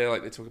stories out there,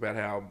 like they talk about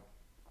how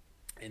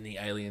in the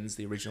Aliens,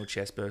 the original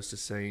chestburster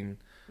scene,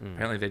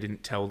 apparently they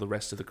didn't tell the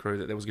rest of the crew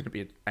that there was going to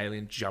be an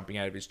alien jumping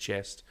out of his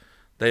chest.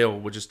 They all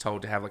were just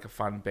told to have like a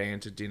fun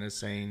banter dinner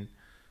scene.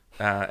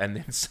 And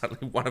then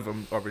suddenly one of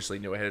them obviously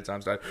knew ahead of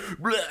time, so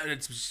and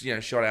it's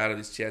shot out of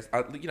his chest.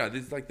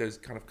 There's like those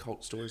kind of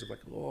cult stories of like,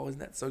 oh, isn't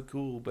that so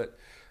cool? But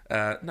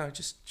no,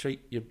 just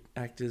treat your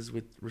actors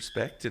with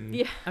respect and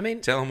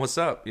tell them what's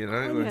up.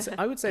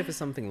 I would say for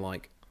something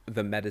like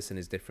the medicine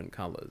is different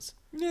colours.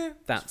 Yeah,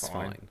 that's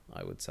fine.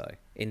 I would say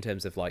in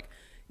terms of like.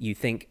 You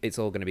think it's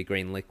all going to be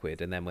green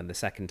liquid, and then when the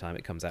second time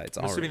it comes out, it's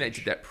orange. Assuming they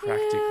did that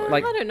practically. Yeah,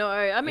 I don't know.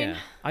 I mean,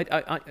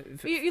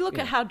 you look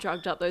yeah. at how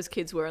drugged up those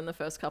kids were in the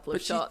first couple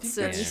of shots. You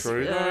think that's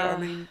true, though? I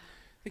mean,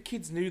 the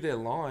kids knew their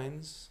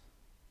lines.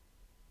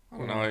 I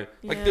don't know.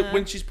 Like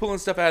when she's pulling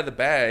stuff out of the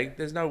bag,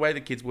 there's no way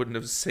the kids wouldn't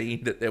have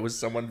seen that there was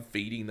someone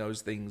feeding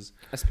those things.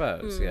 I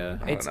suppose, yeah.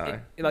 I don't know.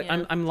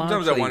 I'm largely...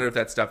 Sometimes I wonder if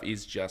that stuff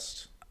is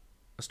just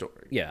a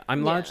story. Yeah,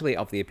 I'm largely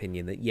of the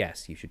opinion that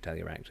yes, you should tell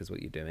your actors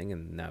what you're doing,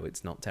 and no,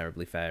 it's not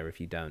terribly fair if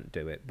you don't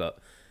do it. But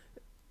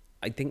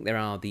I think there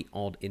are the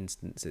odd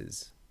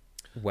instances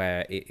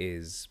where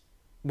it's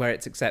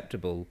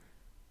acceptable,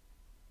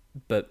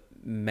 but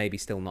maybe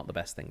still not the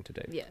best thing to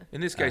do. Yeah.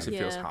 In this case, it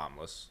feels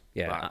harmless.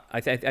 Yeah,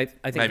 I think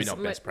maybe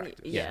not best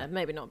practice. Yeah,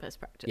 maybe not best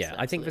practice. Yeah,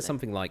 absolutely. I think for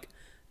something like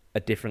a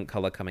different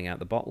color coming out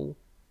the bottle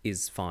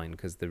is fine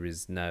because there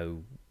is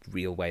no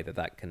real way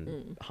that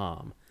can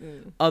harm.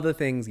 Other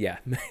things,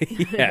 I'm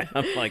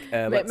like,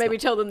 maybe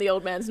tell them the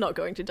old man's not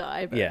going to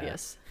die. But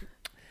yes.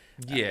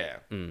 Yeah.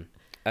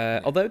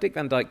 Although Dick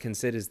Van Dyke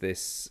considers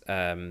this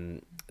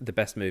the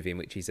best movie in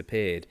which he's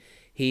appeared,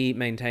 he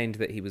maintained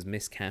that he was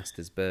miscast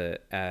as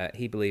Bert.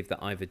 He believed that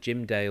either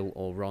Jim Dale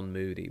or Ron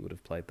Moody would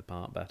have played the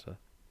part better.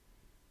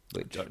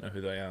 I don't know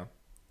who they are.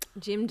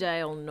 Jim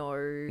Dale, no.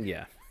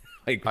 Yeah.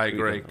 I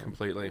agree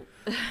completely.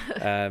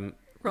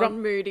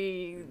 Ron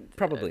Moody,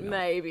 probably not.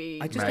 Maybe.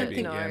 I just don't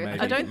think. No. Yeah, maybe.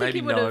 I don't think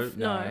he would have.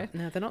 No,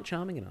 they're not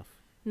charming enough.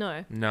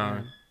 No.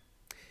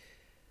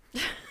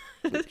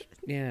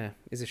 Yeah,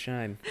 it's a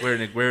shame. We're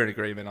in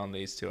agreement on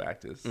these two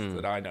actors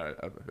that I know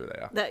of who they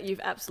are. That you've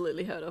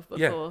absolutely heard of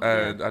Yeah, before.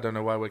 I don't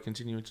know why we're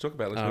continuing to talk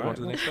about it. Let's move on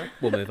to the next one.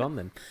 We'll move on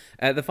then.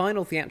 The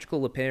final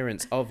theatrical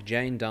appearance of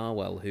Jane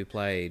Darwell, who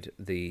played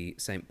the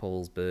St.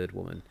 Paul's Bird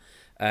Woman.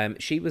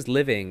 She was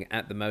living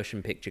at the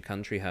motion picture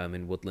country home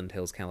in Woodland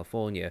Hills,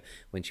 California,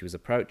 when she was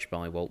approached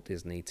by Walt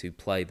Disney to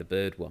play the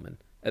Bird Woman.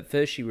 At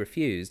first she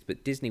refused,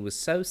 but Disney was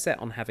so set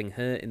on having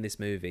her in this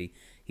movie,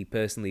 he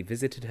personally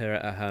visited her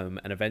at her home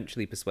and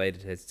eventually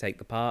persuaded her to take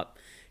the part.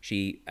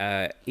 She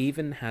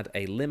even had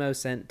a limo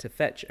sent to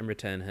fetch and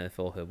return her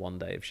for her one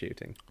day of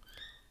shooting.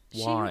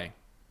 Why?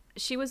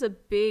 She was a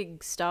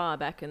big star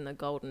back in the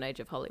golden age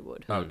of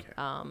Hollywood. Okay.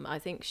 I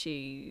think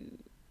she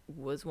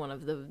was one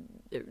of the...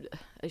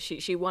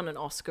 She won an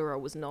Oscar or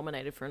was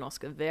nominated for an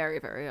Oscar very,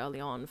 very early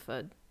on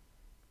for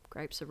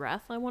Grapes of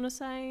Wrath, I want to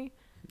say.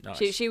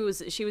 Nice. She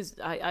was.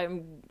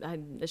 I'm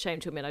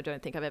ashamed to admit I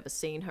don't think I've ever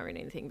seen her in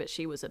anything, but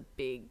she was a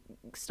big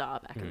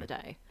star back in the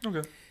day.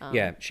 Okay.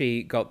 Yeah,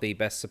 she got the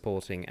Best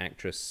Supporting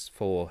Actress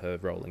for her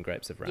role in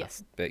Grapes of Wrath.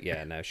 Yes. But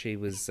yeah, no, she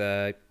was,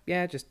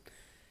 just,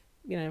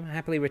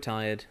 happily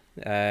retired.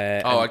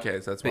 Okay,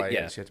 so that's why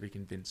yeah. she had to be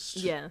convinced.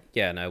 Yeah.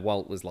 Yeah, no,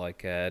 Walt was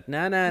like, no,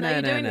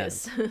 you're doing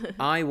this.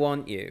 I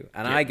want you,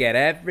 and I get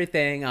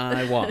everything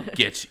I want.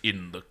 Get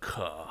in the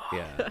car.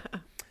 Yeah.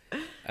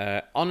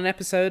 On an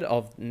episode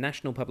of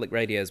National Public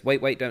Radio's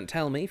Wait, Wait, Don't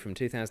Tell Me from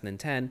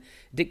 2010,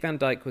 Dick Van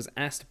Dyke was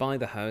asked by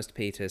the host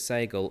Peter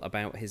Sagal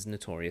about his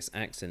notorious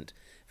accent.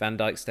 Van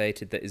Dyke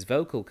stated that his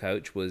vocal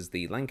coach was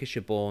the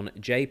Lancashire-born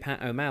J.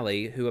 Pat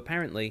O'Malley, who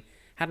apparently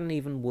had an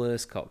even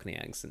worse Cockney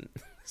accent.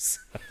 So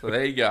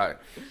there you go.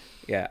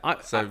 Yeah.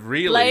 So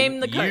really, Blame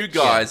the you coach.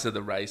 guys are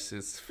the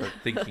racists for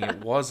thinking it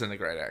wasn't a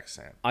great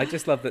accent. I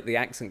just love that the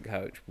accent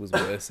coach was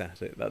worse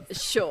at it.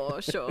 That's... Sure.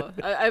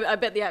 I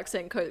bet the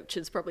accent coach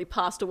has probably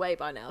passed away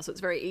by now, so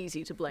it's very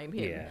easy to blame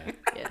him.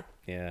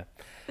 Yeah.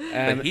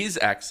 But his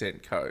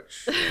accent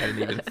coach had an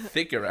even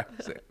thicker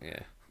accent. Yeah.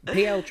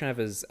 P.L.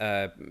 Travers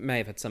may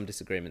have had some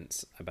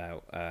disagreements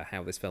about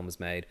how this film was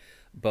made,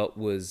 but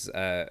was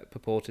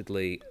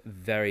purportedly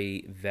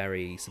very,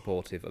 very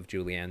supportive of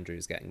Julie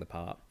Andrews getting the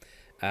part.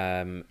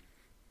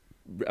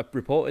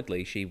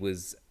 Reportedly, she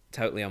was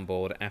totally on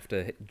board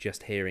after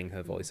just hearing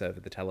her voice over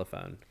the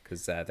telephone,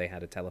 because they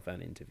had a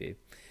telephone interview.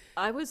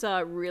 I was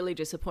really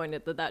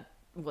disappointed that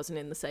wasn't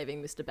in the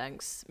Saving Mr.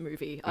 Banks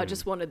movie. I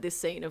just wanted this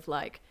scene of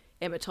like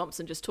Emma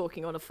Thompson just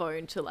talking on a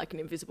phone to like an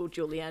invisible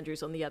Julie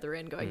Andrews on the other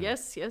end going,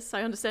 yes,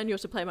 I understand you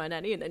have to play my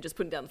nanny, and then just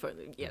putting down the phone.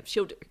 Yeah,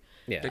 she'll do.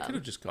 Yeah. They could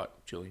have just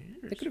got Julie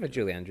Andrews. They could have had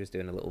Julie Andrews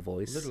doing a little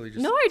voice. Literally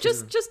just... No,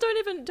 just don't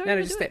even do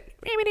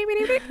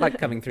it. Like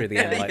coming through the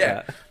end like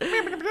that.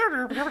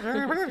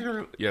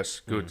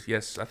 Yes, good.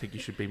 Yes, I think you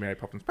should be Mary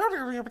Poppins.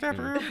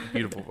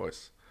 Beautiful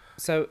voice.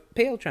 So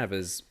P.L.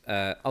 Travers,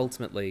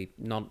 ultimately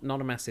not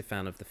a massive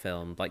fan of the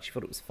film. Like, she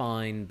thought it was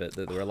fine, but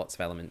there were lots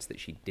of elements that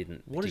she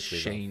didn't What does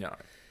particularly she know?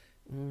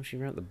 Well, she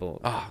wrote the book.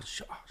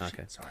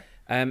 Okay. Sorry.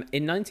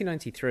 In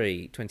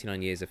 1993,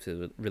 29 years after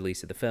the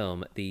release of the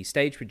film, the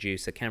stage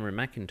producer Cameron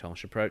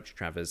Mackintosh approached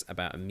Travers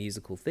about a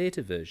musical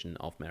theatre version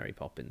of Mary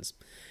Poppins.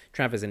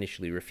 Travers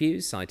initially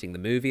refused, citing the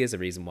movie as a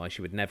reason why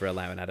she would never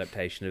allow an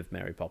adaptation of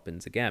Mary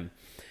Poppins again.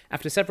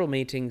 After several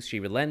meetings, she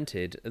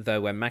relented,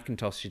 though when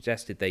Mackintosh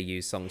suggested they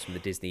use songs from the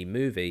Disney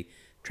movie,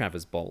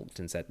 Travers balked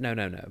and said, no.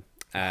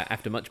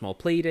 After much more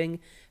pleading,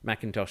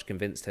 Mackintosh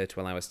convinced her to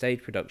allow a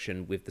stage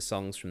production with the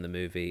songs from the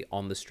movie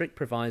on the strict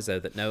proviso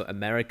that no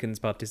Americans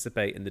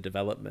participate in the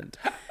development,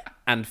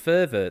 and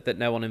further that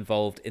no one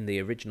involved in the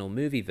original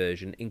movie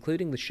version,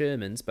 including the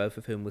Shermans, both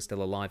of whom were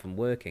still alive and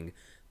working,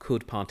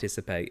 could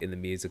participate in the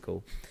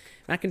musical.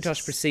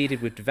 Mackintosh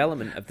proceeded with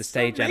development of the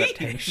stage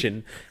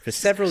adaptation for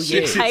several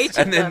years.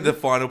 And then the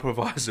final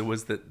proviso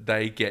was that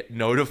they get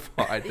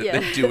notified that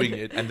they're doing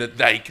it and that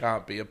they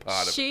can't be a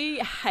part of it. She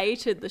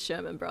hated the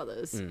Sherman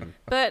Brothers.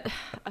 But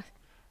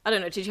I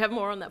don't know, did you have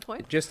more on that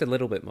point? Just a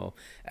little bit more.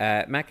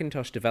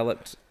 Mackintosh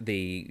developed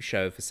the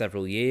show for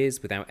several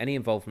years without any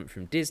involvement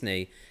from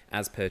Disney,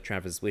 as per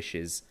Travers'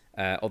 wishes.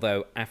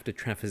 Although after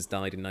Travers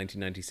died in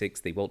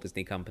 1996, the Walt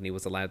Disney Company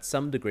was allowed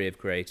some degree of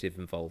creative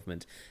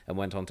involvement and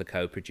went on to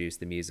co-produce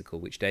the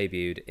musical, which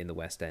debuted in the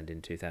West End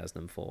in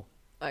 2004.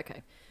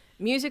 Okay.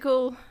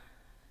 Musical...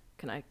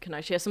 Can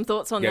I share some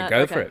thoughts on that?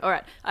 Go for it. All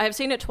right. I have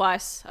seen it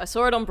twice. I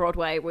saw it on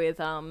Broadway with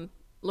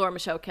Laura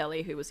Michelle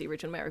Kelly, who was the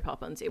original Mary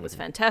Poppins. It was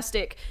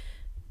fantastic.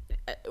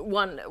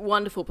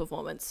 Wonderful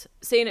performance.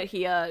 Seeing it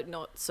here,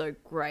 not so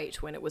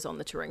great when it was on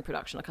the touring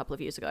production a couple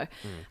of years ago.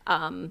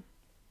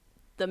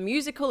 The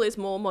musical is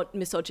more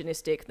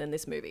misogynistic than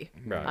this movie.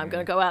 Right. I'm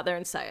going to go out there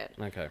and say it.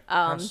 Okay.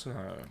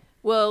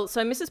 Well,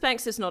 so Mrs.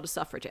 Banks is not a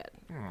suffragette.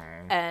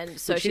 And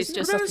so she's a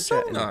just...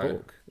 suffragette in the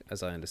book,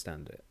 as I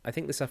understand it. I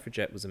think the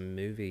suffragette was a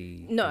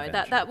movie invention.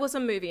 that was a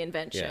movie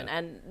invention. Yeah.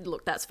 And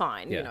look, that's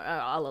fine. Yeah. You know,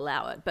 I'll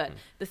allow it. But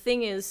the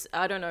thing is,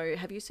 I don't know,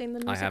 have you seen the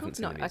musical? I haven't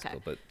seen the musical,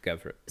 okay. but go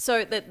for it.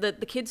 So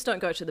the kids don't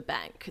go to the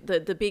bank.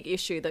 The big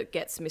issue that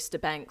gets Mr.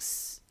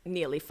 Banks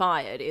nearly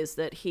fired is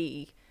that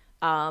he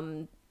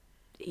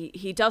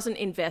he doesn't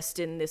invest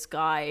in this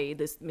guy,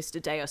 this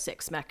Mr. Deus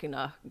Ex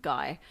Machina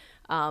guy.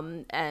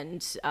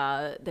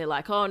 They're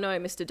like, oh no,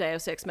 Mr.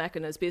 Deus Ex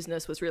Machina's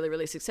business was really,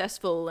 really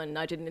successful and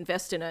I didn't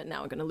invest in it.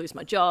 Now I'm going to lose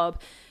my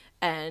job.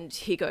 And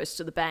he goes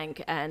to the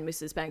bank and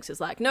Mrs. Banks is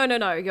like,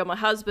 no, you're my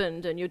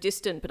husband and you're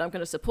distant, but I'm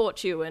going to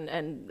support you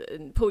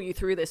and pull you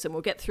through this and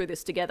we'll get through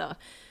this together.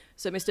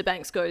 So Mr.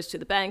 Banks goes to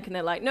the bank and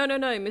they're like, no,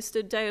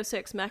 Mr. Deus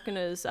Ex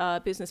Machina's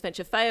business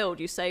venture failed.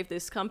 You saved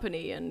this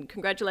company and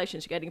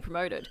congratulations, you're getting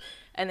promoted.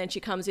 And then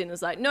she comes in and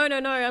is like, no,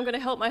 I'm going to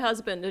help my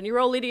husband and you're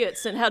all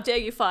idiots and how dare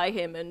you fire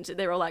him? And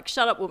they're all like,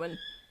 shut up, woman.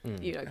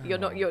 You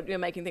know, you're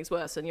making things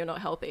worse and you're not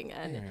helping.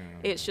 And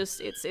it's just,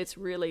 it's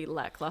really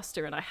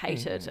lackluster and I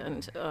hate it.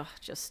 And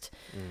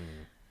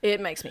it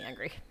makes me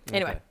angry.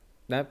 Anyway,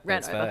 no,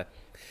 that's fair.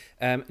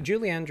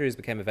 Julie Andrews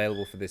became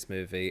available for this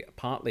movie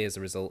partly as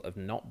a result of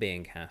not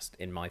being cast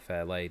in My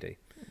Fair Lady.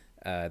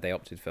 They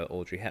opted for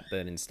Audrey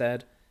Hepburn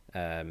instead.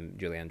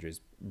 Julie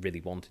Andrews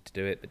really wanted to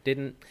do it, but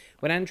didn't.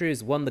 When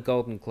Andrews won the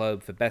Golden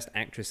Globe for Best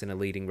Actress in a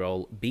Leading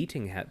Role,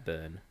 beating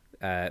Hepburn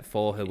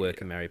for her work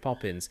in Mary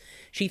Poppins,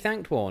 she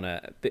thanked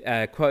Warner,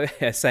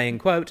 saying,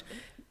 quote,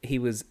 he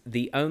was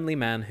the only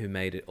man who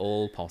made it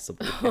all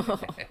possible.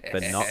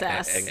 But not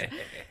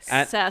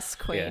Sass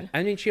queen. Yeah.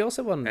 I mean, she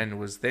also won... And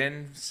was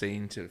then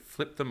seen to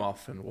flip them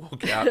off and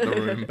walk out the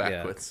room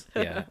backwards.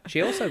 Yeah.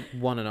 She also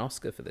won an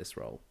Oscar for this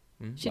role.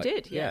 She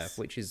did, yes.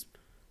 Yeah, which is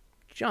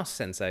just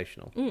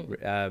sensational. But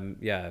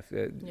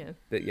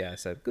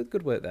so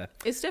good work there.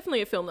 It's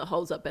definitely a film that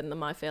holds up better than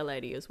My Fair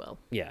Lady as well.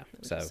 Yeah,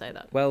 so say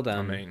that. Well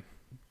done.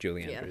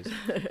 Julie Andrews.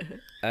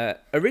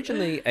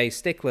 Originally a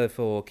stickler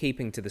for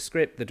keeping to the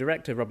script, the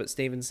director, Robert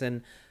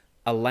Stevenson,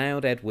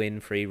 allowed Ed Wynn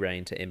free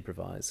rein to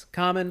improvise.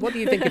 Carmen, what do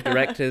you think of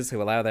directors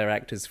who allow their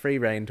actors free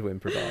rein to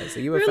improvise?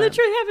 Are you a fan? We were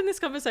literally having this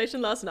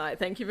conversation last night.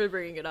 Thank you for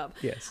bringing it up.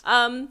 Yes.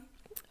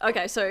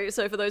 Okay, so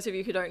for those of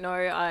you who don't know,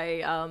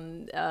 I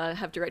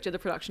have directed the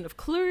production of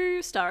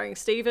Clue, starring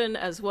Stephen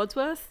as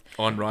Wadsworth.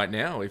 On right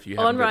now, if you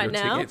haven't got your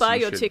tickets. Buy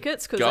your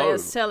tickets because they are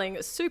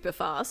selling super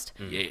fast.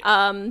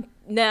 Yeah.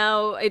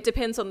 Now, it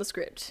depends on the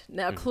script.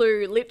 Now,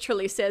 Clue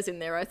literally says in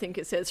there, I think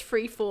it says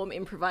free-form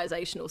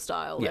improvisational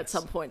style at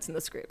some points in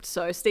the script.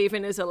 So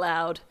Stephen is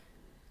allowed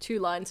 2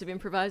 lines of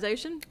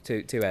improvisation.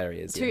 Two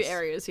areas. Two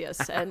areas,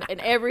 yes, and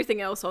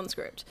everything else on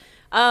script.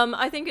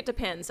 I think it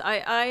depends.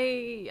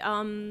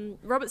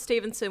 Robert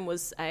Stevenson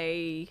was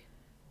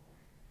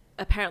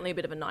apparently a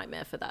bit of a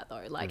nightmare for that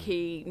though. Like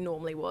he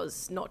normally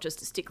was not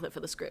just a stickler for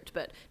the script,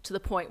 but to the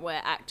point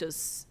where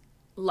actors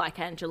like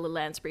Angela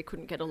Lansbury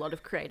couldn't get a lot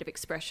of creative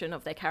expression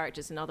of their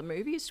characters in other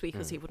movies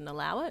because he wouldn't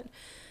allow it.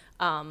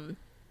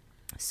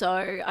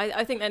 So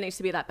I think there needs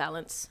to be that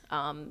balance.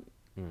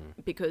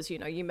 Because, you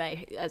know, you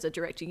may, as a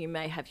director, you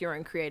may have your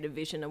own creative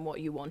vision and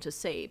what you want to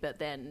see, but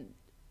then,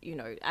 you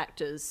know,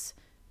 actors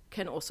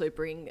can also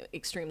bring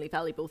extremely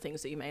valuable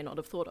things that you may not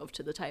have thought of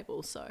to the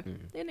table. So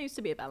there needs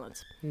to be a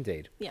balance.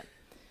 Indeed. Yeah.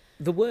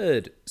 The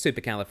word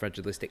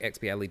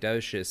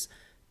supercalifragilisticexpialidocious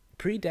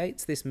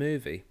predates this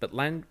movie, but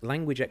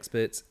language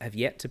experts have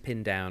yet to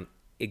pin down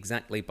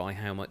exactly by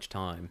how much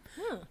time,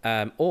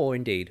 or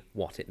indeed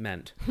what it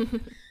meant.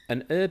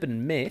 An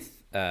urban myth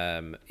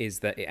is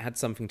that it had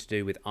something to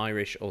do with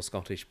Irish or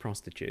Scottish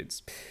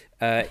prostitutes.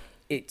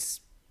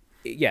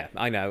 Yeah,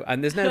 I know,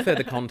 and there's no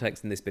further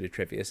context in this bit of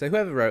trivia, so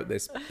whoever wrote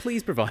this,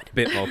 please provide a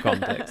bit more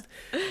context.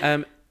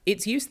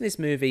 Its use in this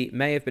movie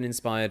may have been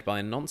inspired by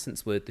a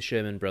nonsense word the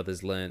Sherman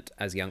brothers learnt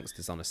as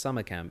youngsters on a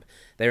summer camp.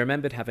 They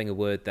remembered having a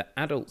word that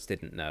adults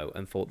didn't know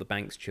and thought the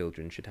Banks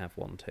children should have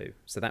one too.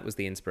 So that was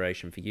the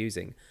inspiration for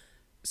using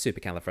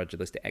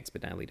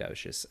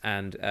supercalifragilisticexpialidocious.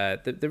 And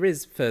there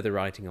is further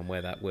writing on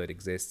where that word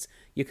exists.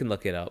 You can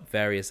look it up.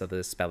 Various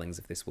other spellings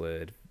of this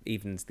word,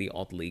 even the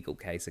odd legal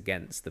case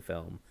against the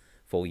film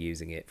for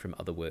using it from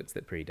other works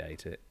that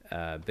predate it.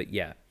 But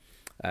yeah,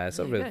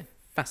 sort of a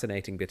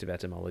fascinating bit of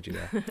etymology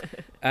there.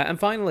 And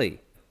finally,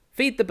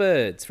 Feed the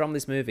Birds from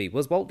this movie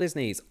was Walt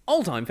Disney's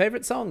all-time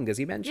favourite song, as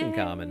you mentioned,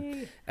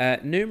 Carmen.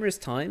 Numerous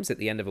times at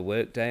the end of a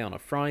workday on a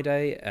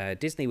Friday,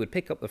 Disney would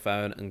pick up the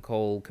phone and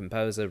call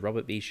composer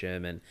Robert B.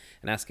 Sherman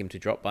and ask him to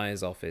drop by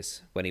his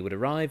office. When he would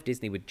arrive,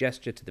 Disney would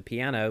gesture to the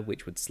piano,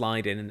 which would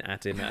slide in and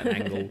at him at an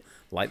angle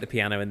like the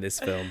piano in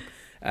this film,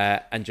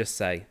 and just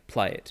say,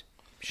 play it.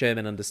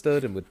 Sherman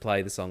understood and would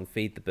play the song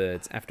Feed the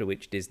Birds, after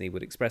which Disney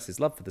would express his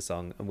love for the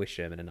song and wish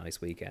Sherman a nice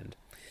weekend.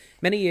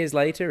 Many years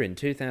later, in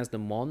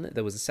 2001,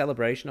 there was a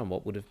celebration on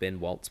what would have been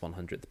Walt's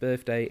 100th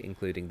birthday,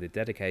 including the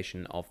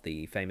dedication of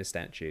the famous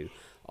statue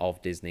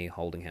of Disney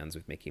holding hands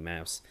with Mickey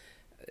Mouse.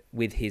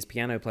 With his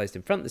piano placed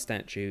in front of the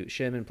statue,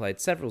 Sherman played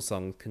several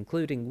songs,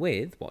 concluding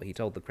with what he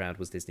told the crowd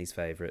was Disney's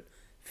favourite,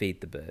 Feed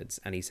the Birds,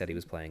 and he said he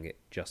was playing it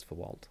just for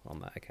Walt on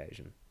that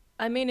occasion.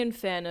 I mean, in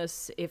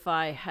fairness, if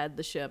I had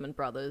the Sherman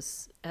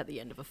brothers at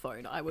the end of a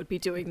phone, I would be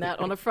doing that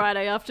on a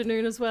Friday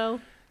afternoon as well.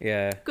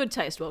 Yeah. Good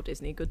taste, Walt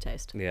Disney. Good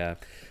taste. Yeah.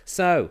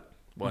 So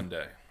one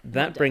day.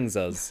 That brings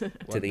us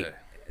to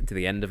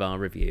the end of our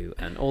review,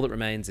 and all that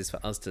remains is for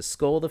us to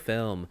score the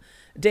film.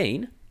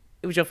 Dean,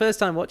 it was your first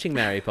time watching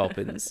Mary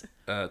Poppins.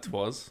 It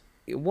was.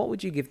 what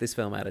would you give this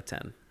film out of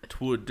 10?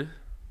 Twould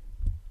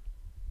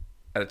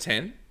out of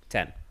 10.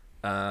 10.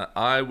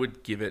 I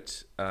would give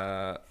it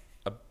a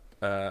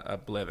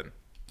 11.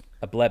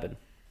 A bleben.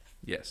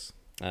 Yes.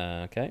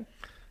 Okay.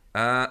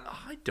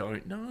 I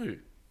don't know.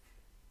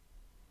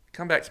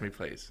 Come back to me,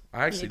 please.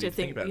 I actually did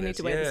think about you this. need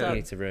to weigh this You up.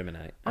 need to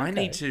ruminate. I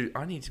Okay.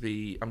 need to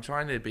be. I'm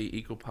trying to be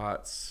equal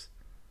parts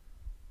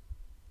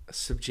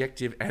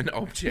subjective and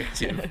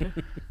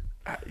objective.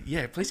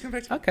 Yeah, please come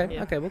back to me. Okay,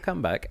 Yeah. okay, we'll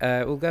come back.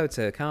 We'll go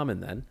to Carmen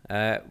then.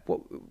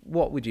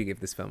 What would you give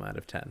this film out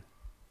of 10?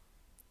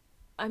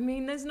 I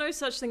mean, there's no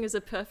such thing as a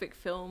perfect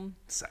film,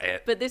 Say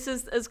it. but this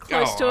is as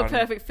close to a on.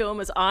 perfect film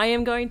as I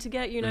am going to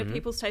get. You know,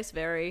 people's tastes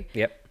vary.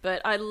 Yep.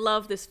 But I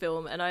love this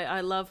film, and I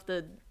love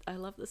the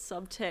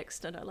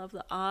subtext, and I love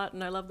the art,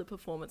 and I love the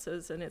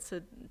performances, and it's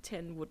a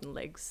 10 wooden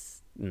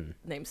legs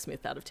named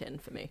Smith out of 10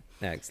 for me.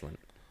 Excellent.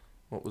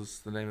 What was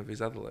the name of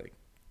his other leg?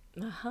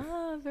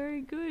 Aha, very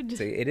good.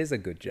 See, it is a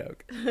good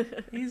joke.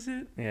 Is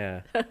it?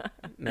 Yeah.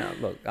 No,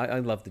 look, I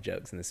love the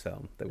jokes in this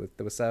film. They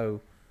were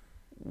so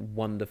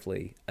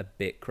wonderfully a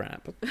bit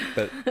crap,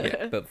 but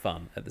but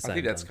fun at the same I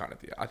think that's time. kind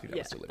of I think that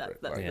was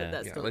deliberate. That's Like, Yeah.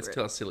 that's let's deliberate.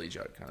 tell a silly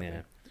joke kind of Yeah.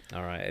 thing.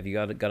 All right. Have you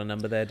got a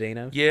number there,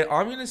 Dino? Yeah,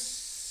 I'm gonna.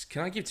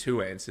 Can I give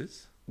two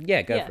answers?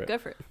 Yeah, go yeah, for it. go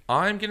for it.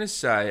 I'm gonna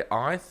say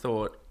I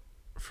thought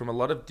from a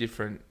lot of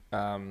different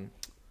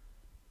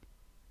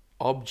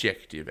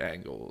objective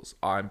angles,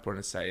 I'm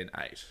gonna say an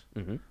 8.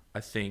 Mm-hmm.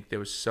 I think there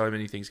was so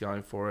many things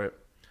going for it.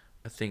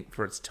 I think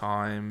for its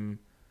time,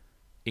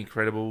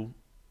 incredible.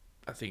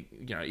 I think,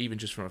 you know, even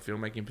just from a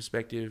filmmaking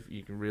perspective,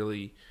 you can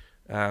really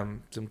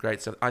some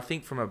great stuff. I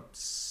think from a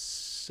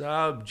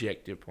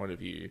subjective point of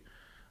view,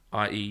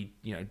 i.e.,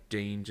 you know,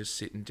 Dean just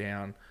sitting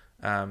down.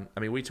 I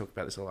mean, we talk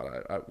about this a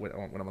lot. When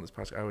I'm on this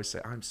podcast, I always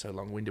say I'm so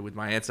long-winded with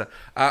my answer.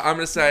 I'm going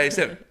to say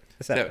 7.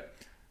 7.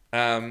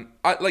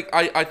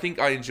 I think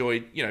I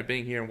enjoyed, you know,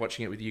 being here and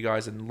watching it with you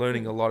guys and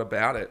learning a lot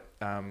about it.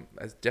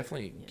 Has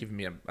definitely given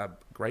me a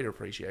greater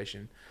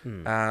appreciation.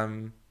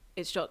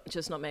 It's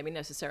just not maybe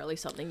necessarily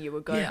something you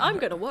would go, Yeah, I'm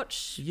going to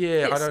watch.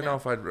 Yeah, this I don't now." know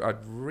if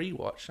I'd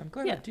rewatch. I'm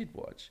glad I Yeah. did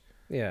watch.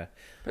 Yeah.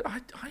 But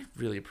I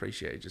really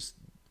appreciate just,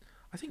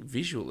 I think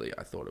visually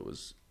I thought it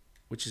was,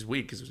 which is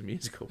weird because it was a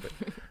musical, but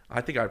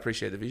I think I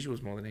appreciate the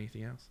visuals more than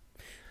anything else.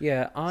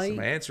 Yeah, So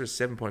my answer is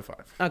 7.5.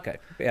 Okay.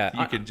 Yeah.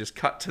 You can just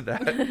cut to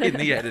that in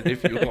the edit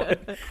if you want.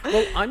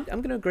 Well, I'm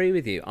going to agree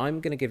with you.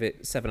 I'm going to give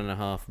it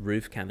 7.5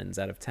 roof cannons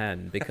out of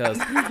 10 because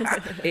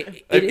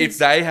If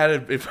they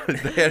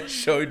had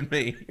showed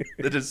me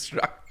the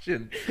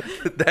destruction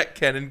that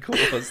cannon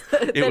caused,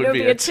 it would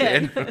be a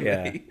 10 for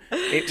me.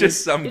 Yeah.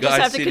 Just some You guy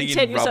just have to sitting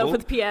content in yourself rubble.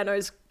 with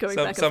pianos going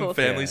back and Some forth.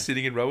 family Yeah.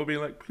 sitting in rubble being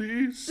like,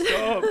 please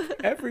stop.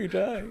 every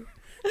day.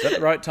 It's at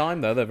the right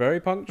time though. They're very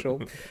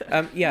punctual.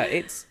 Yeah,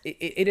 it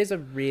is a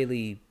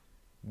really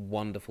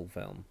wonderful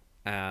film,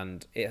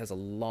 and it has a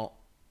lot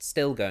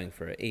still going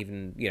for it.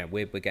 Even, you know,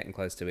 we're getting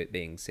close to it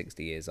being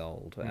 60 years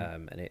old,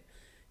 and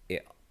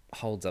it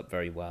holds up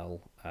very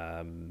well.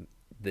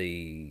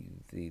 The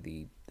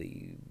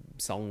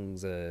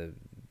songs are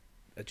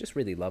just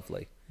really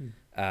lovely.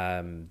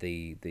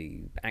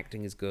 The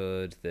acting is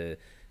good.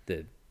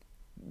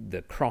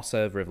 The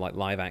crossover of like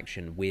live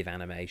action with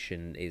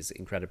animation is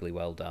incredibly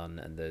well done,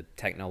 and the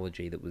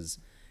technology that was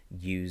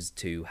used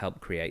to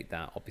help create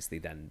that obviously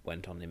then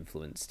went on and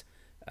influenced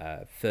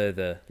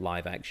further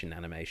live action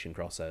animation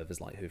crossovers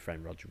like Who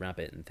Framed Roger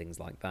Rabbit and things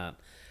like that.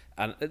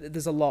 And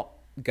there's a lot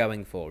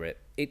going for it.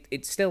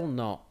 It's still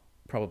not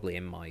probably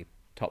in my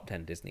top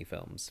 10 Disney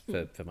films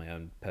for my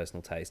own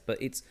personal taste,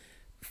 but it's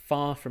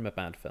far from a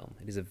bad film.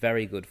 It is a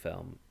very good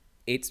film.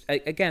 It's,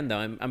 again though,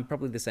 I'm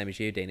probably the same as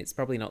you, Dean. It's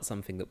probably not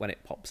something that when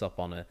it pops up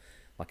on a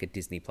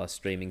Disney Plus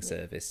streaming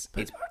service,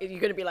 it's You're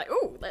going to be like,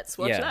 oh, let's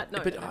watch Yeah. that. No,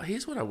 But no.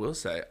 here's what I will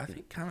say. I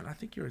think, Carmen, I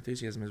think your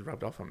enthusiasm has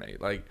rubbed off on me.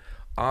 Like,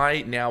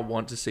 I now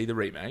want to see the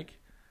remake.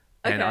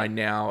 And Okay.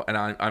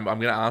 I'm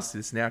going to ask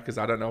this now because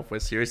I don't know if we're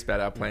serious about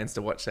our plans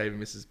to watch Saving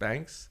Mrs.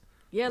 Banks.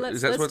 Yeah, let's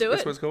Is that do that's it.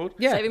 what it's called?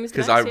 Yeah. Saving Mr.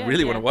 Because Banks, I yeah,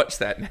 really yeah. want to watch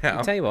that now.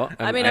 I'll tell you what.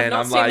 I mean, I've and not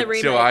I'm seen the like,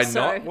 remake, do I so-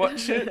 not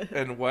watch it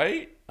and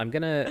wait? I'm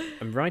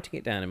writing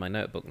it down in my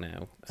notebook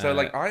now. So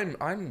like I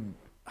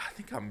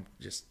think I'm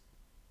just,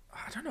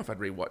 I don't know if I'd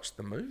rewatch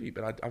the movie,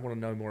 but I want to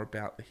know more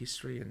about the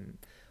history and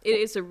It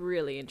is a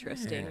really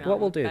interesting what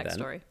we'll do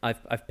backstory. then,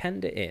 I've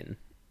penned it in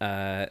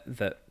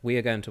that we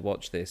are going to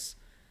watch this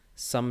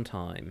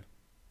sometime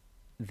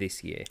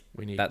this year.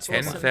 we need That's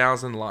what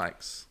 10,000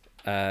 likes.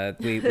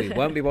 we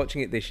won't be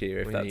watching it this year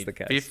if We that's need the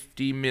case.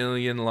 50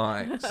 million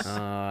likes.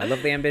 I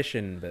love the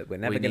ambition, but we're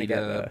never we going to need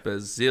get a there.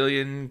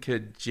 bazillion,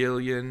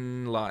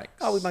 cajillion likes.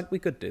 Oh, we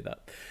could do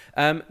that.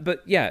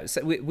 But yeah,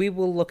 so we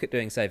will look at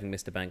doing Saving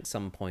Mr. Banks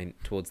some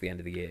point towards the end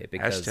of the year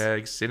because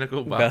Hashtag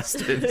cynical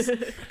bastards.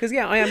 because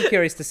yeah, I am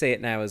curious to see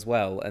it now as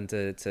well, and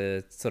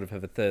to sort of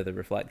have a further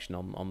reflection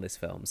on this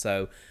film.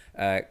 So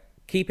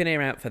keep an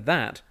ear out for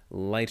that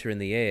later in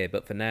the year.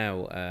 But for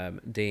now,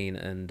 Dean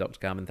and Dr.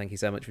 Carmen, thank you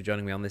so much for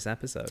joining me on this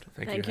episode.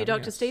 Thank you,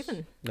 Dr.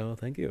 Stephen. No,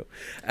 thank you.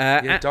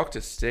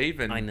 Dr.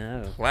 Stephen. I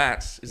know.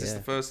 Platt. Is this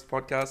the first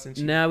podcast since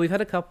you... No, we've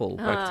had a couple.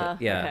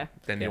 Okay.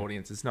 Then the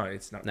audiences. No,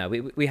 it's not. No,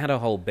 we had a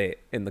whole bit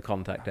in the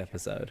contact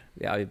episode.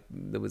 Yeah,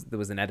 there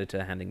was an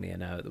editor handing me a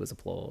note. There was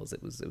applause.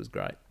 It was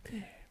great.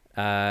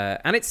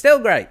 And it's still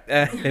great.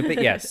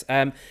 But yes,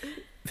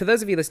 for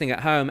those of you listening at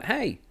home,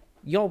 hey,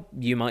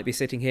 you might be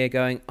sitting here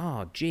going,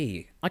 oh,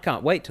 gee, I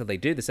can't wait till they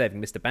do the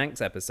Saving Mr. Banks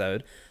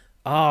episode.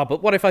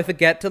 But what if I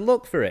forget to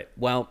look for it?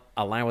 Well,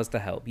 allow us to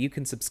help. You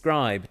can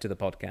subscribe to the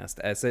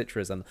podcast, search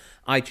for us on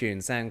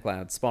iTunes,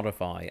 SoundCloud,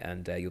 Spotify,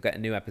 and you'll get a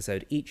new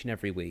episode each and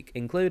every week,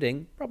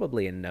 including,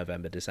 probably in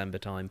November, December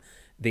time,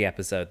 the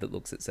episode that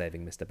looks at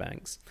Saving Mr.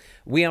 Banks.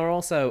 We are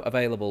also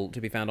available to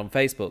be found on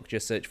Facebook.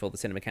 Just search for the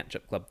Cinema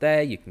Catch-Up Club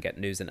there. You can get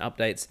news and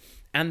updates.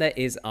 And there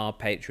is our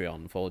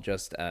Patreon for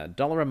just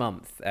 $1 a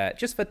month.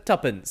 Just for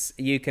tuppence,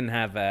 you can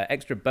have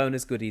extra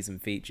bonus goodies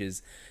and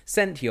features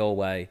sent your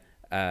way,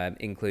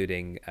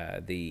 including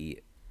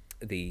the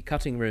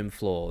Cutting Room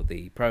Floor,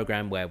 the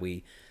program where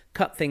we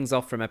cut things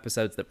off from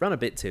episodes that run a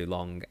bit too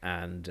long,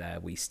 and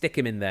we stick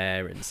them in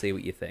there and see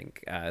what you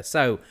think.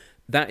 So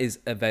that is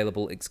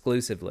available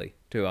exclusively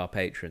to our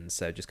patrons.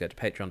 So just go to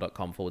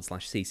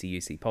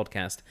patreon.com/CCUC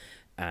podcast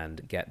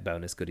and get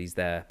bonus goodies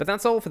there. But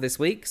that's all for this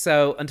week.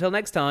 So until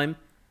next time,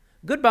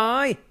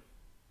 goodbye.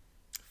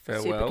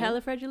 Farewell.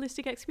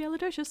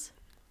 Supercalifragilisticexpialidocious.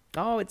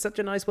 Oh, it's such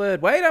a nice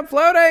word. Wait, I'm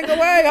floating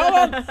away. Hold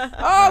on.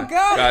 Oh,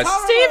 God.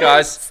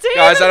 Guys,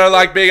 I don't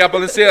like being up on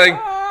the ceiling.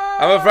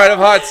 I'm afraid of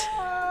heights.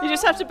 You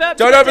just have to burp.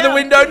 Don't open the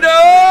window.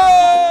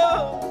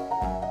 No!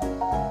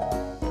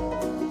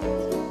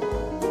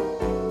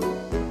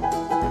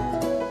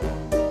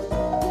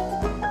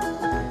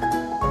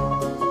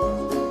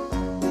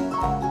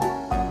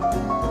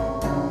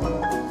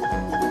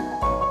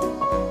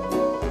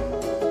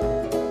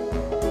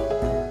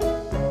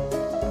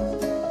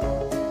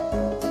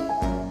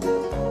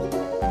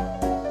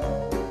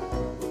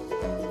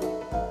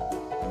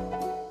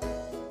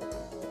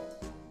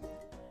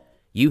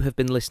 You have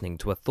been listening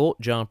to a Thought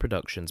Jar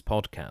Productions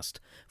podcast.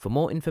 For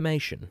more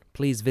information,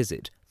 please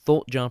visit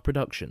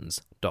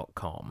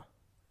thoughtjarproductions.com.